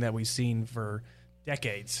something that we've seen for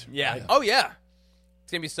decades. Yeah. Right? Oh yeah,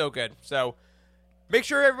 it's gonna be so good. So make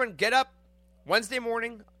sure everyone get up Wednesday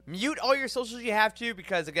morning. Mute all your socials you have to,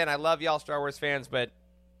 because again, I love y'all Star Wars fans, but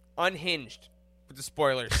unhinged with the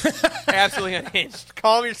spoilers. Absolutely unhinged.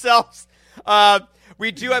 Calm yourselves.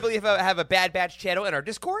 We do, I believe, have a Bad Batch channel in our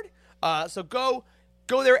Discord. So go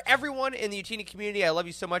there, everyone in the Utini community. I love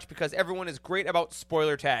you so much because everyone is great about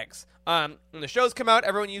spoiler tags. When the shows come out,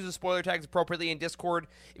 everyone uses spoiler tags appropriately in Discord.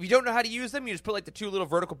 If you don't know how to use them, you just put like the 2 little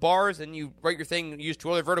vertical bars and you write your thing, use 2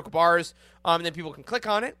 other vertical bars, and then people can click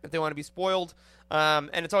on it if they want to be spoiled. And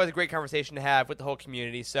it's always a great conversation to have with the whole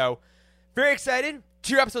community. So very excited.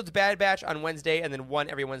 2 episodes of Bad Batch on Wednesday and then 1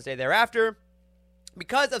 every Wednesday thereafter.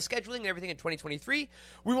 Because of scheduling and everything in 2023,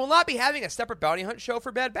 we will not be having a separate bounty hunt show for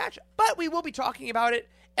Bad Batch, but we will be talking about it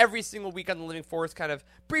every single week on the Living Force, kind of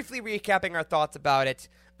briefly recapping our thoughts about it.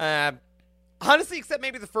 Honestly, except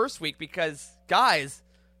maybe the first week, because, guys,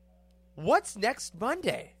 what's next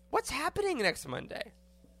Monday? What's happening next Monday?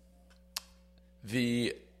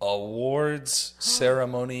 The awards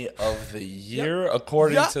ceremony of the year,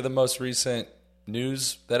 according to the most recent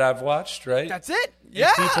news that I've watched, right? That's it.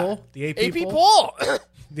 Yeah. The AP poll.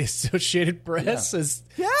 The Associated Press has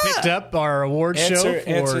picked up our award show.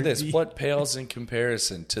 Answer this. What pales in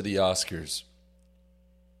comparison to the Oscars?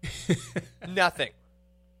 Nothing.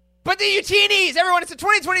 But the Utinis, everyone, it's the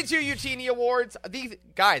 2022 Utini Awards. These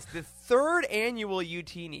guys, the 3rd annual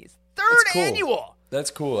Utinis. Annual. That's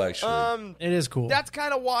cool, actually. It is cool. That's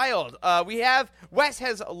kind of wild. Wes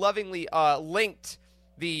has lovingly linked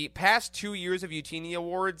the past 2 years of Utini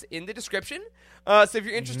Awards in the description. So if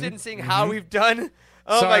you're interested in seeing how we've done,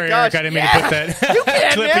 Sorry, my gosh, Eric, I didn't mean to put that you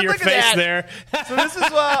can, clip man. of your Look at face that. there. So this is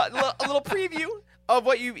a little preview of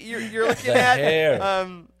what you're looking the at. Hair.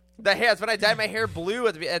 The hair. That's when I dyed my hair blue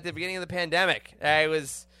at the beginning of the pandemic.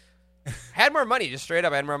 Had more money, just straight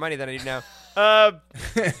up. I had more money than I do now.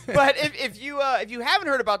 But if you haven't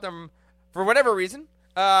heard about them for whatever reason,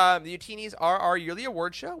 the Utinis are our yearly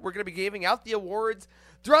award show. We're going to be giving out the awards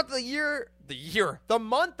throughout the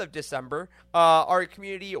month of December. Our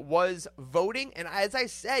community was voting, and as I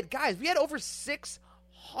said, guys, we had over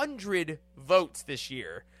 600 votes this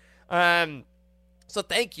year. So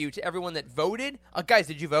thank you to everyone that voted. Guys,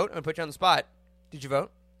 did you vote? I'm going to put you on the spot. Did you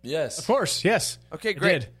vote? Yes. Of course, yes. Okay, great.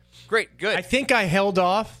 I did. Great, good. I think I held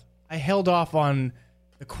off on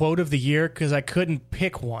the quote of the year because I couldn't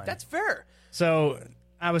pick one. That's fair. So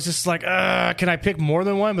I was just like, can I pick more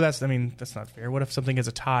than one? But that's not fair. What if something is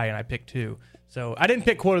a tie and I pick 2? So I didn't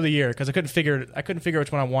pick quote of the year because I couldn't figure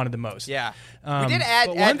which one I wanted the most. Yeah. We did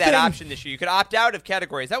add that option this year. You could opt out of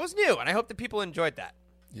categories. That was new, and I hope that people enjoyed that.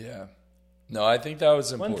 Yeah. No, I think that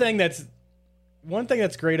was important. One thing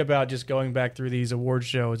that's great about just going back through these award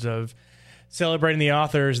shows of celebrating the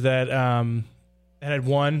authors that had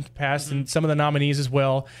won, past, and some of the nominees as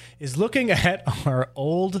well, is looking at our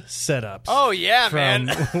old setups. Oh, yeah, from man.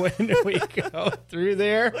 when we go through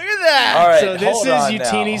there. Look at that. All right, So this is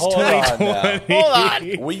Utini's 2020.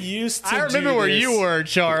 Hold on. We used to I remember where you were,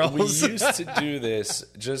 Charles. We used to do this,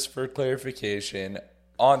 just for clarification,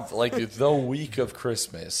 on like the week of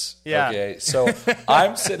Christmas. Yeah. Okay. So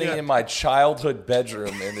I'm sitting in my childhood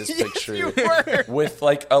bedroom in this picture you were. with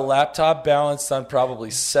like a laptop balanced on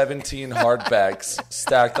probably 17 hardbacks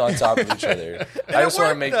stacked on top of each other. I just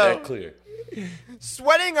want to make that clear.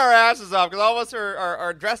 Sweating our asses off because all of us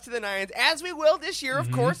are dressed to the nines, as we will this year,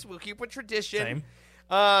 of course. We'll keep with tradition.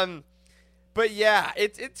 Same. But yeah,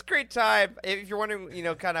 it's a great time. If you're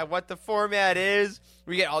wondering, kind of what the format is,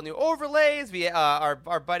 we get all new overlays. We our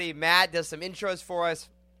buddy Matt does some intros for us,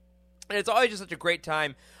 and it's always just such a great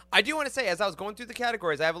time. I do want to say, as I was going through the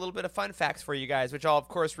categories, I have a little bit of fun facts for you guys, which I'll of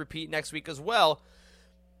course repeat next week as well.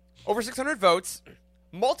 Over 600 votes,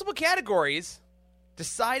 multiple categories,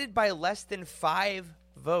 decided by less than 5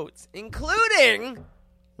 votes, including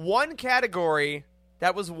one category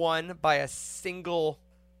that was won by a single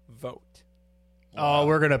vote. Oh,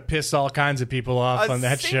 we're going to piss all kinds of people off on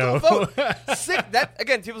that show. Vote.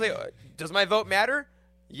 Again, people say, does my vote matter?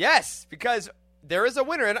 Yes, because there is a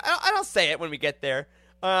winner, and I'll say it when we get there.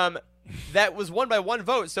 That was won by one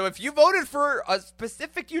vote. So if you voted for a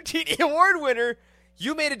specific UTD award winner,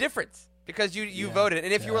 you made a difference because you voted.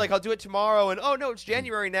 And if you were like, I'll do it tomorrow, and oh no, it's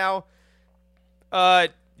January now,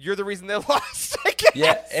 you're the reason they lost, I guess.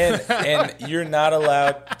 Yeah, and you're not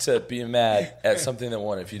allowed to be mad at something that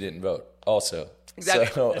won if you didn't vote. Also, exactly.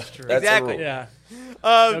 So That's true. that's Exactly. a rule.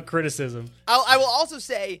 Yeah. No criticism. I will also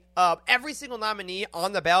say every single nominee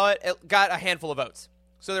on the ballot got a handful of votes.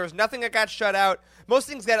 So there was nothing that got shut out. Most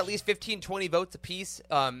things got at least 15, 20 votes apiece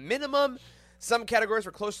minimum. Some categories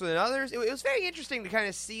were closer than others. It was very interesting to kind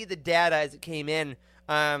of see the data as it came in.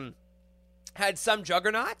 Had some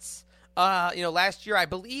juggernauts. Last year, I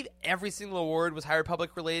believe every single award was High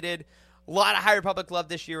Republic related. A lot of High Republic love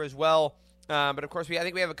this year as well. But of course, I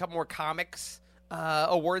think we have a couple more comics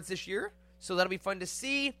awards this year, so that'll be fun to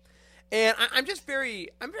see. And I'm very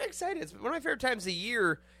excited. It's one of my favorite times of the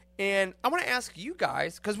year. And I want to ask you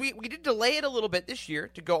guys, because we did delay it a little bit this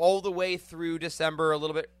year to go all the way through December, a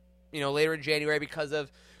little bit, later in January because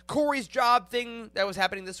of Corey's job thing that was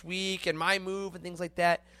happening this week and my move and things like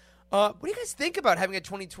that. What do you guys think about having a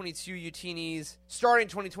 2022 UTNs starting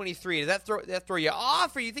 2023? Does that throw you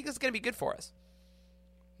off, or you think this is going to be good for us?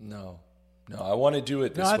 No, I want to do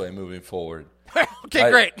it this way moving forward.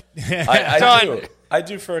 Okay, great. I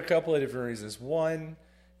do for a couple of different reasons. One,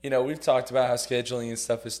 we've talked about how scheduling and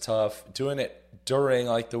stuff is tough. Doing it during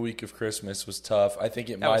the week of Christmas was tough. I think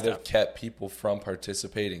it might have kept people from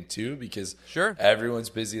participating too, because everyone's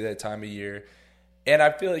busy that time of year. And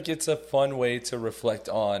I feel like it's a fun way to reflect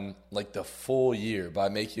on the full year by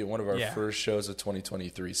making it one of our first shows of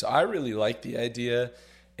 2023. So I really like the idea,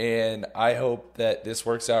 and I hope that this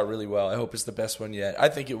works out really well. I hope it's the best one yet. I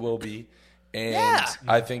think it will be, and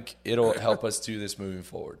I think it'll help us do this moving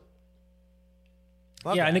forward.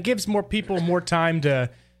 And it gives more people more time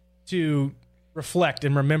to reflect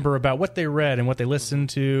and remember about what they read and what they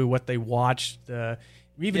listened to, what they watched.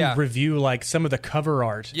 Even review some of the cover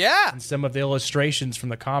art, and some of the illustrations from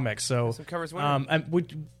the comics. So some covers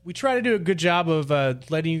we try to do a good job of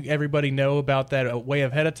letting everybody know about that way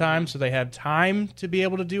ahead of time, so they have time to be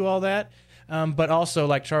able to do all that. But also,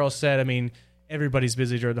 like Charles said, I mean, everybody's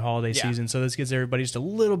busy during the holiday season, so this gives everybody just a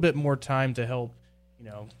little bit more time to help,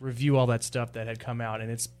 review all that stuff that had come out,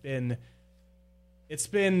 and it's been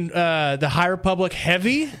the High Republic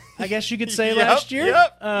heavy, I guess you could say, last year.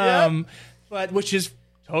 But which is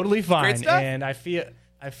totally fine, and I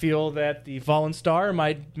feel that the Fallen Star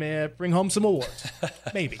might bring home some awards.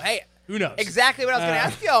 Maybe. Hey, who knows? Exactly what I was going to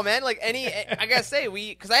ask y'all, man. I gotta say,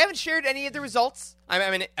 because I haven't shared any of the results. I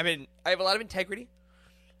have a lot of integrity.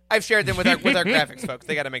 I've shared them with our graphics folks.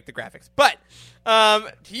 They got to make the graphics. But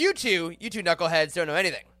to you two knuckleheads don't know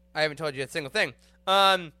anything. I haven't told you a single thing.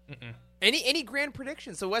 Any grand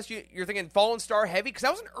predictions? So Wes, you're thinking Fallen Star heavy, because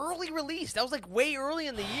that was an early release. That was way early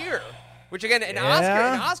in the year. Which again, in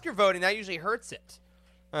Oscar voting, that usually hurts it.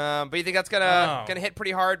 But you think that's gonna hit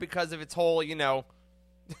pretty hard because of its whole,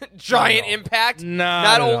 giant impact,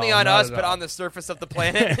 not only on us but on the surface of the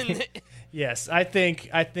planet. Yes, I think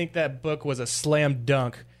that book was a slam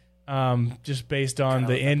dunk, just based on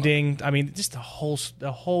the ending. I mean, just the whole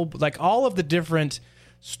all of the different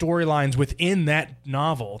storylines within that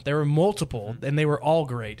novel. There were multiple, and they were all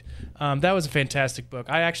great. That was a fantastic book.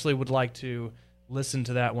 I actually would like to listen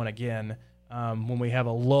to that one again when we have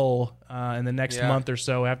a lull in the next month or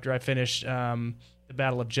so after I finish the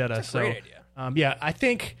Battle of Jeddah. That's a great idea. I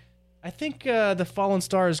think the Fallen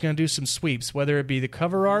Star is going to do some sweeps, whether it be the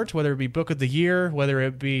cover art, whether it be Book of the Year, whether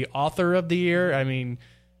it be Author of the Year. I mean,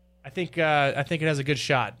 I think it has a good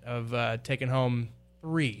shot of taking home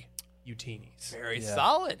 3 UTNs. Very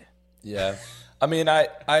solid. Yeah. I mean, I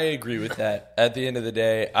agree with that. At the end of the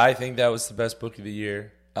day, I think that was the best book of the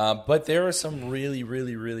year. But there are some really,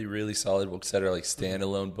 really, really, really solid books that are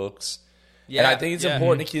standalone books. Yeah, and I think it's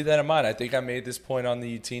important to keep that in mind. I think I made this point on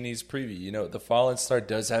the UTNs preview. The Fallen Star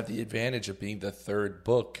does have the advantage of being the third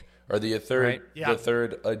book, or the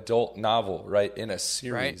third adult novel, right, in a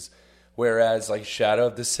series. Right. Whereas Shadow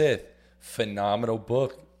of the Sith, phenomenal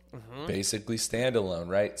book, basically standalone,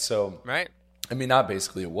 right? So, I mean, not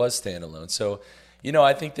basically, it was standalone. So,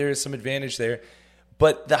 I think there is some advantage there.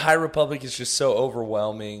 But the High Republic is just so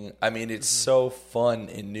overwhelming. I mean, it's so fun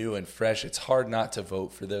and new and fresh. It's hard not to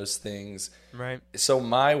vote for those things. Right. So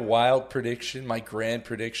my wild prediction, my grand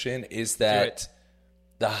prediction, is that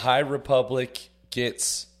the High Republic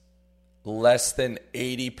gets less than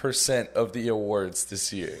 80% of the awards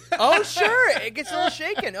this year. Oh, sure. It gets a little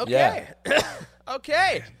shaken. Okay. Yeah.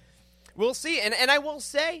 Okay. We'll see. And I will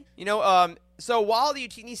say, so while the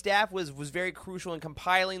UTN staff was very crucial in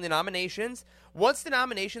compiling the nominations, once the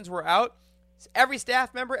nominations were out, every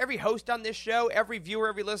staff member, every host on this show, every viewer,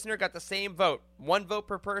 every listener got the same vote. 1 vote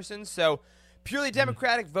per person. So purely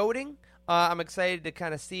democratic voting. I'm excited to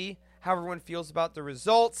kind of see how everyone feels about the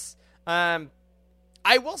results. I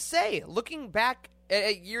will say, looking back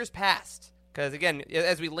at years past, because again,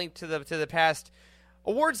 as we link to the past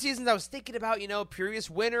award seasons, I was thinking about, previous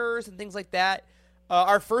winners and things like that.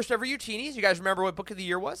 Our first ever Utinis. You guys remember what book of the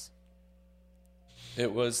year was?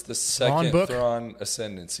 It was the second Thrawn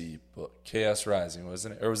Ascendancy book, Chaos Rising,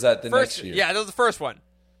 wasn't it? Or was that the next year? Yeah, that was the first one.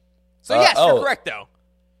 So yes, you're correct though.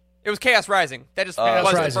 It was Chaos Rising. That just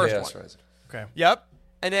was the first Chaos one. Rising. Okay. Yep.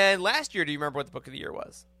 And then last year, do you remember what the book of the year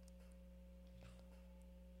was?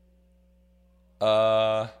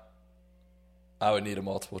 I would need a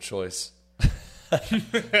multiple choice. Light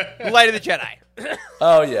of the Jedi.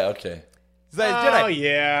 Oh, yeah, okay. Oh,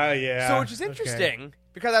 yeah. So, which is interesting,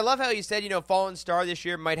 because I love how you said, Fallen Star this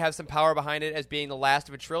year might have some power behind it as being the last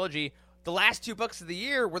of a trilogy. The last 2 books of the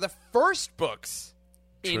year were the first books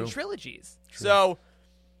in trilogies. True. So,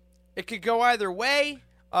 it could go either way.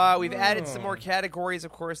 We've added some more categories,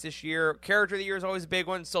 of course, this year. Character of the year is always a big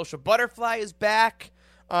one. Social Butterfly is back.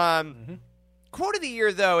 Quote of the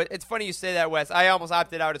year, though, it's funny you say that, Wes. I almost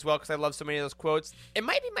opted out as well because I love so many of those quotes. It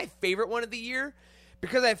might be my favorite one of the year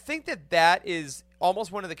because I think that is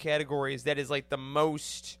almost one of the categories that is like the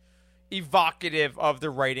most evocative of the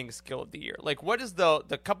writing skill of the year. Like, what is the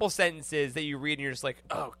couple sentences that you read and you're just like,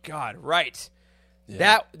 oh, God, right.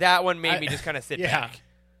 Yeah. That one made me just kind of sit back.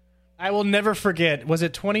 I will never forget. Was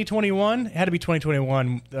it 2021? It had to be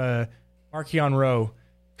 2021. Marchion Rowe.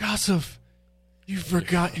 Gossip, you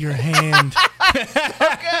forgot your hand.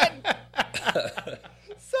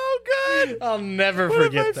 So good. I'll never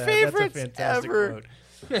forget that. That's a fantastic quote.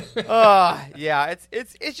 Yeah,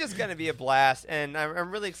 it's just gonna be a blast, and I'm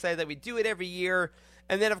really excited that we do it every year.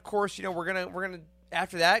 And then, of course, we're gonna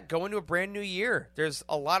after that go into a brand new year. There's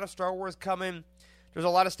a lot of Star Wars coming. There's a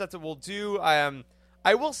lot of stuff that we'll do.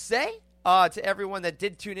 I will say to everyone that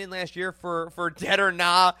did tune in last year for Dead or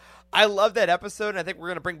Nah, I love that episode, and I think we're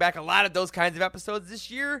going to bring back a lot of those kinds of episodes this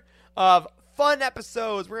year of fun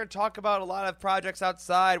episodes. We're going to talk about a lot of projects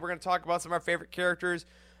outside. We're going to talk about some of our favorite characters,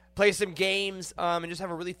 play some games, and just have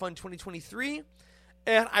a really fun 2023.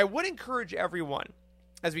 And I would encourage everyone,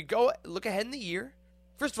 as we go look ahead in the year,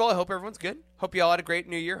 first of all, I hope everyone's good. Hope you all had a great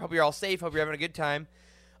new year. Hope you're all safe. Hope you're having a good time.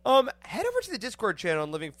 Head over to the Discord channel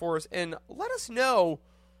on Living Force and let us know,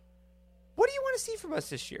 what do you want to see from us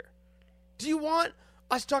this year? Do you want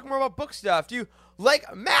us to talk more about book stuff? Do you like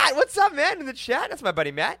Matt? What's up, man? In the chat, that's my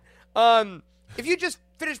buddy Matt. If you just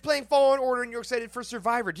finished playing Fallen Order and you're excited for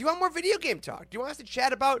Survivor, do you want more video game talk? Do you want us to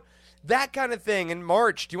chat about that kind of thing in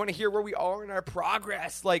March? Do you want to hear where we are in our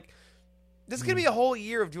progress? Like, this is gonna be a whole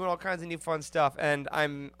year of doing all kinds of new fun stuff, and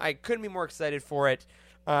I couldn't be more excited for it.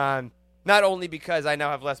 Not only because I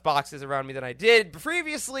now have less boxes around me than I did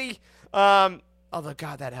previously, although,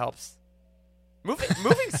 God, that helps.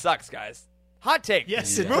 Moving sucks, guys. Hot take.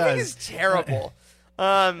 Yes, it Moving does. is terrible.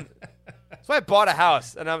 So I bought a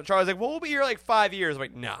house, and Charlie's like, well, we'll be here like 5 years. I'm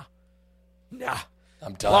like, nah.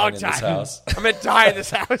 I'm dying in this house. I'm going to die in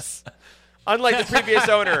this house. Unlike the previous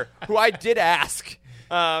owner, who I did ask.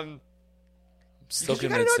 Still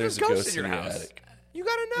convinced there's a ghost in your attic. You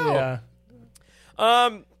got to know.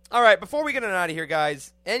 Yeah. All right, before we get on out of here,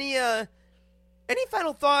 guys, any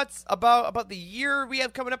final thoughts about the year we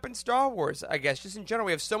have coming up in Star Wars? I guess just in general,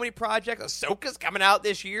 we have so many projects. Ahsoka's coming out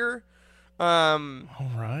this year.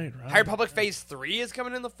 Right. High Republic Phase 3 is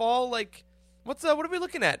coming in the fall. Like, what are we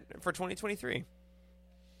looking at for 2023?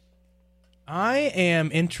 I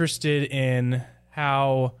am interested in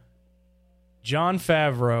how Jon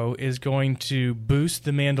Favreau is going to boost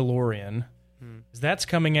The Mandalorian. That's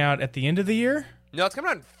coming out at the end of the year? No, it's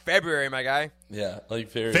coming out in February, my guy. Yeah,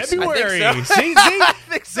 like very February. I think so. See, I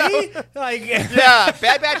think so. see, like yeah,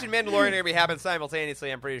 Bad Batch and Mandalorian are gonna be happening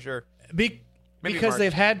simultaneously. I'm pretty sure. Because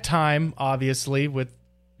they've had time, obviously, with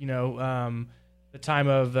the time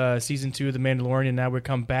of season 2 of The Mandalorian. Now we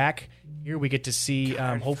come back here. We get to see.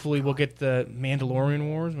 Hopefully, we'll get the Mandalorian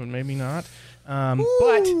Wars, but maybe not.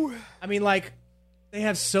 But I mean, like, they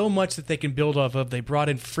have so much that they can build off of. They brought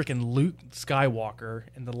in freaking Luke Skywalker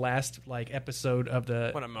in the last episode of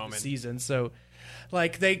the season. So,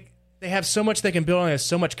 like, they have so much they can build on. There's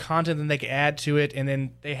so much content that they can add to it, and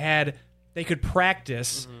then they could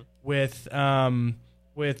practice with the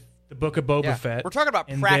Book of Boba Fett. We're talking about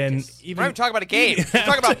practice. We're not even talking about a game. We're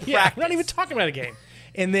talking about practice. We're not even talking about a game.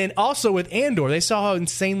 And then also with Andor, they saw how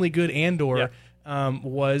insanely good Andor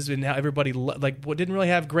was, and how everybody didn't really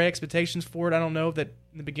have great expectations for it. I don't know that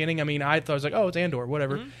in the beginning. I mean, I thought it was like, oh, it's Andor,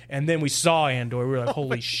 whatever. Mm-hmm. And then we saw Andor. We were like,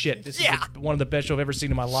 holy shit, this is one of the best shows I've ever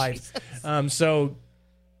seen in my life. So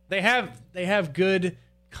they have good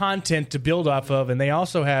content to build off of, and they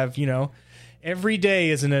also have, every day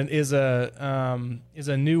is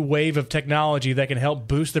a new wave of technology that can help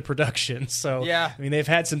boost the production. So I mean, they've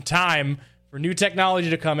had some time for new technology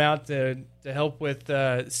to come out to help with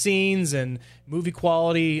scenes and movie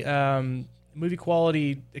quality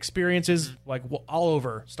experiences like all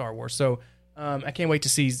over Star Wars. So I can't wait to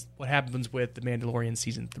see what happens with The Mandalorian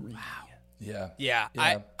season 3. Wow. Yeah.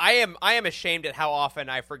 I am ashamed at how often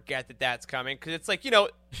I forget that that's coming, because it's like, the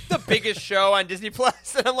biggest show on Disney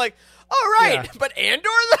Plus, and I'm like, all right, but Andor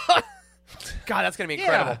though. God, that's gonna be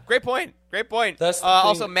incredible. Great point. That's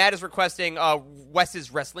also, Matt is requesting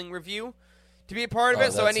Wes's wrestling review to be a part of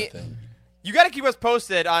it. So you got to keep us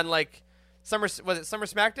posted on Summer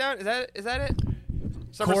SmackDown? Is that it?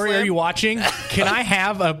 Summer Corey, Slam? are you watching? Can I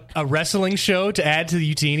have a wrestling show to add to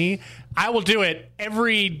the Utini? I will do it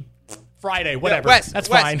every Friday, whatever. That's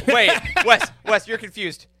fine. Wait, Wes, you're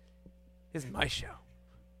confused. This is my show.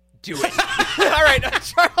 Do it. All right,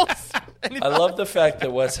 Charles. I love the fact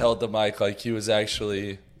that Wes held the mic like he was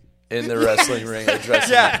actually in the wrestling ring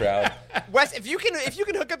addressing the crowd. Wes, if you can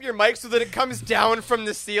hook up your mic so that it comes down from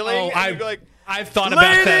the ceiling, and you're like, I've thought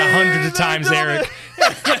about that 100 of times, Eric.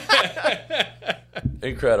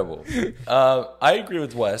 Incredible. I agree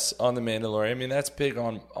with Wes on The Mandalorian. I mean, that's big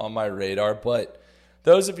on my radar, but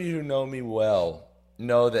those of you who know me well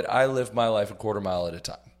know that I live my life a quarter mile at a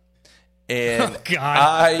time. And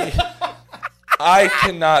I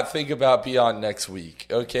cannot think about beyond next week.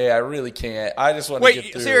 Okay, I really can't. I just want to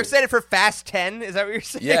get through. So you're excited for Fast 10? Is that what you're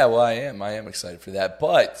saying? Yeah, well, I am. I am excited for that.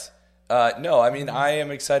 But no, I mean, I am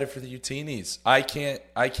excited for the Utinis. I can't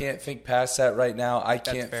think past that right now. I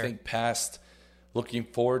can't think past looking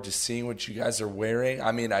forward to seeing what you guys are wearing.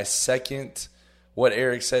 I mean, I second what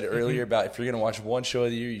Eric said earlier about if you're going to watch one show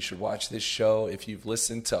of the year, you should watch this show. If you've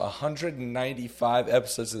listened to 195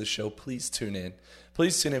 episodes of the show, please tune in.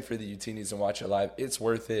 Please tune in for the Utinis and watch it live. It's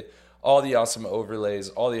worth it. All the awesome overlays,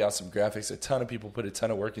 all the awesome graphics. A ton of people put a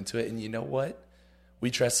ton of work into it. And you know what? We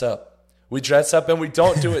dress up. We dress up, and we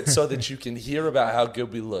don't do it so that you can hear about how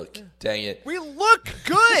good we look. Dang it. We look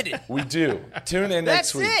good. We do. Tune in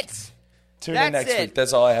next week. That's it. Tune in next week.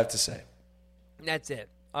 That's all I have to say. That's it.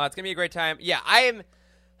 It's going to be a great time. Yeah, I'm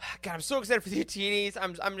so excited for the Utinis.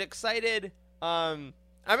 I'm excited. I'm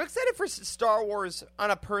excited for Star Wars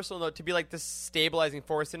on a personal note to be like this stabilizing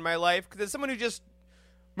force in my life. Because as someone who just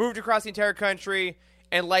moved across the entire country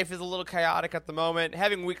and life is a little chaotic at the moment,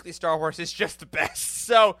 having weekly Star Wars is just the best.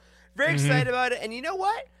 So very excited about it. And you know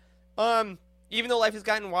what? Even though life has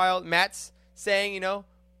gotten wild, Matt's saying,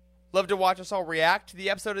 love to watch us all react to the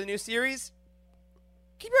episode of the new series.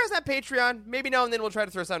 Keep your eyes on Patreon. Maybe now and then we'll try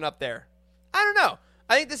to throw something up there. I don't know.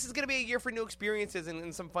 I think this is going to be a year for new experiences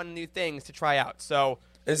and some fun new things to try out. So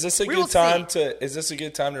is this a good time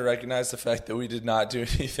to recognize the fact that we did not do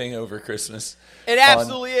anything over Christmas? It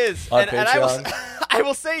absolutely is. On Patreon? And I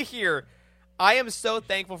will say here, I am so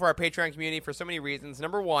thankful for our Patreon community for so many reasons.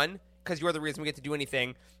 Number one, because you're the reason we get to do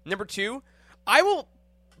anything. Number two, I will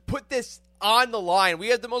put this on the line. We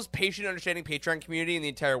have the most patient, understanding Patreon community in the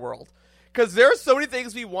entire world. Because there are so many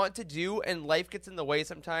things we want to do, and life gets in the way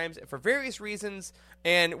sometimes for various reasons,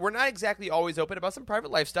 and we're not exactly always open about some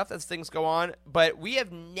private life stuff as things go on, but we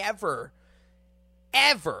have never,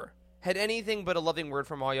 ever had anything but a loving word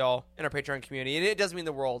from all y'all in our Patreon community, and it does mean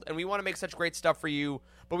the world, and we want to make such great stuff for you,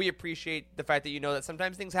 but we appreciate the fact that you know that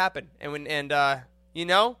sometimes things happen, and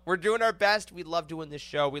we're doing our best. We love doing this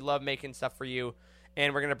show. We love making stuff for you.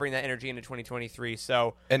 And we're going to bring that energy into 2023.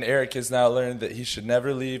 And Eric has now learned that he should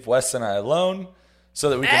never leave Wes and I alone so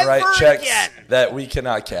that we can write checks that we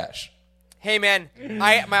cannot cash. Hey, man,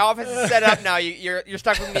 my office is set up now. You're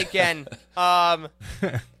stuck with me again.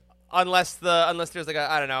 Unless there's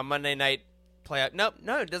a Monday night playout. No,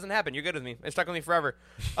 it doesn't happen. You're good with me. It's stuck with me forever.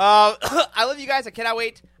 I love you guys. I cannot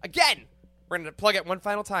wait. Again, we're going to plug it one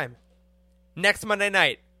final time. Next Monday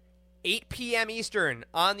night, 8 p.m. Eastern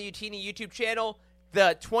on the Utini YouTube channel.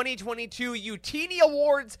 The 2022 Utini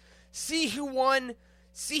Awards. See who won,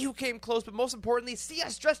 see who came close, but most importantly, see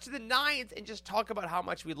us dressed to the nines and just talk about how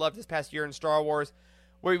much we loved this past year in Star Wars.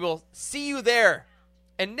 We will see you there.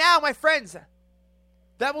 And now, my friends,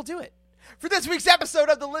 that will do it for this week's episode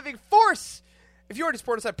of The Living Force. If you already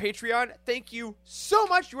support us on Patreon, thank you so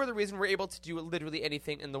much. You are the reason we're able to do literally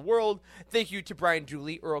anything in the world. Thank you to Brian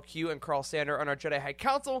Dooley, Earl Q, and Carl Sander on our Jedi High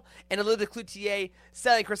Council, and Elida Cloutier,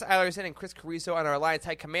 Sally Chris Eilerson, and Chris Carrizo on our Alliance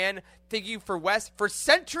High Command. Thank you for Wes for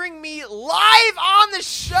centering me live on the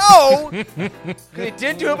show, because he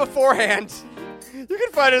didn't do it beforehand. You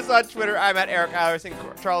can find us on Twitter. I'm at Eric Eilerson.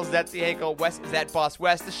 Charles is at C. Hankel. Wes is at Boss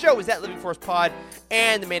West. The show is at Living Force Pod.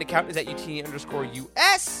 And the main account is at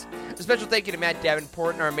UTini_US. A special thank you to Matt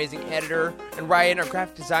Davenport, our amazing editor, and Ryan, our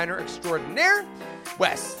graphic designer extraordinaire.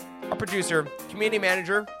 Wes, our producer, community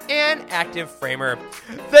manager, and active framer.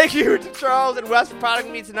 Thank you to Charles and Wes for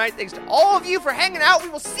prodding me tonight. Thanks to all of you for hanging out. We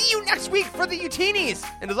will see you next week for the Utinis.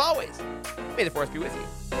 And as always, may the Force be with you.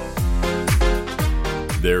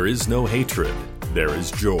 There is no hatred. There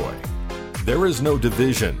is joy. There is no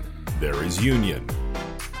division. There is union.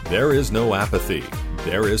 There is no apathy.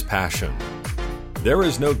 There is passion. There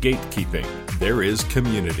is no gatekeeping. There is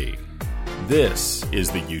community. This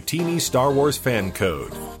is the Utini Star Wars Fan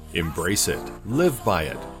Code. Embrace it, live by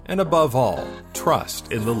it, and above all,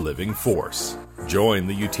 trust in the living Force. Join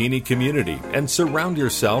the Utini community and surround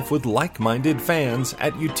yourself with like-minded fans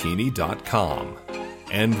at utini.com.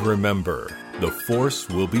 And remember, the Force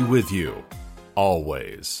will be with you.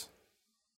 Always.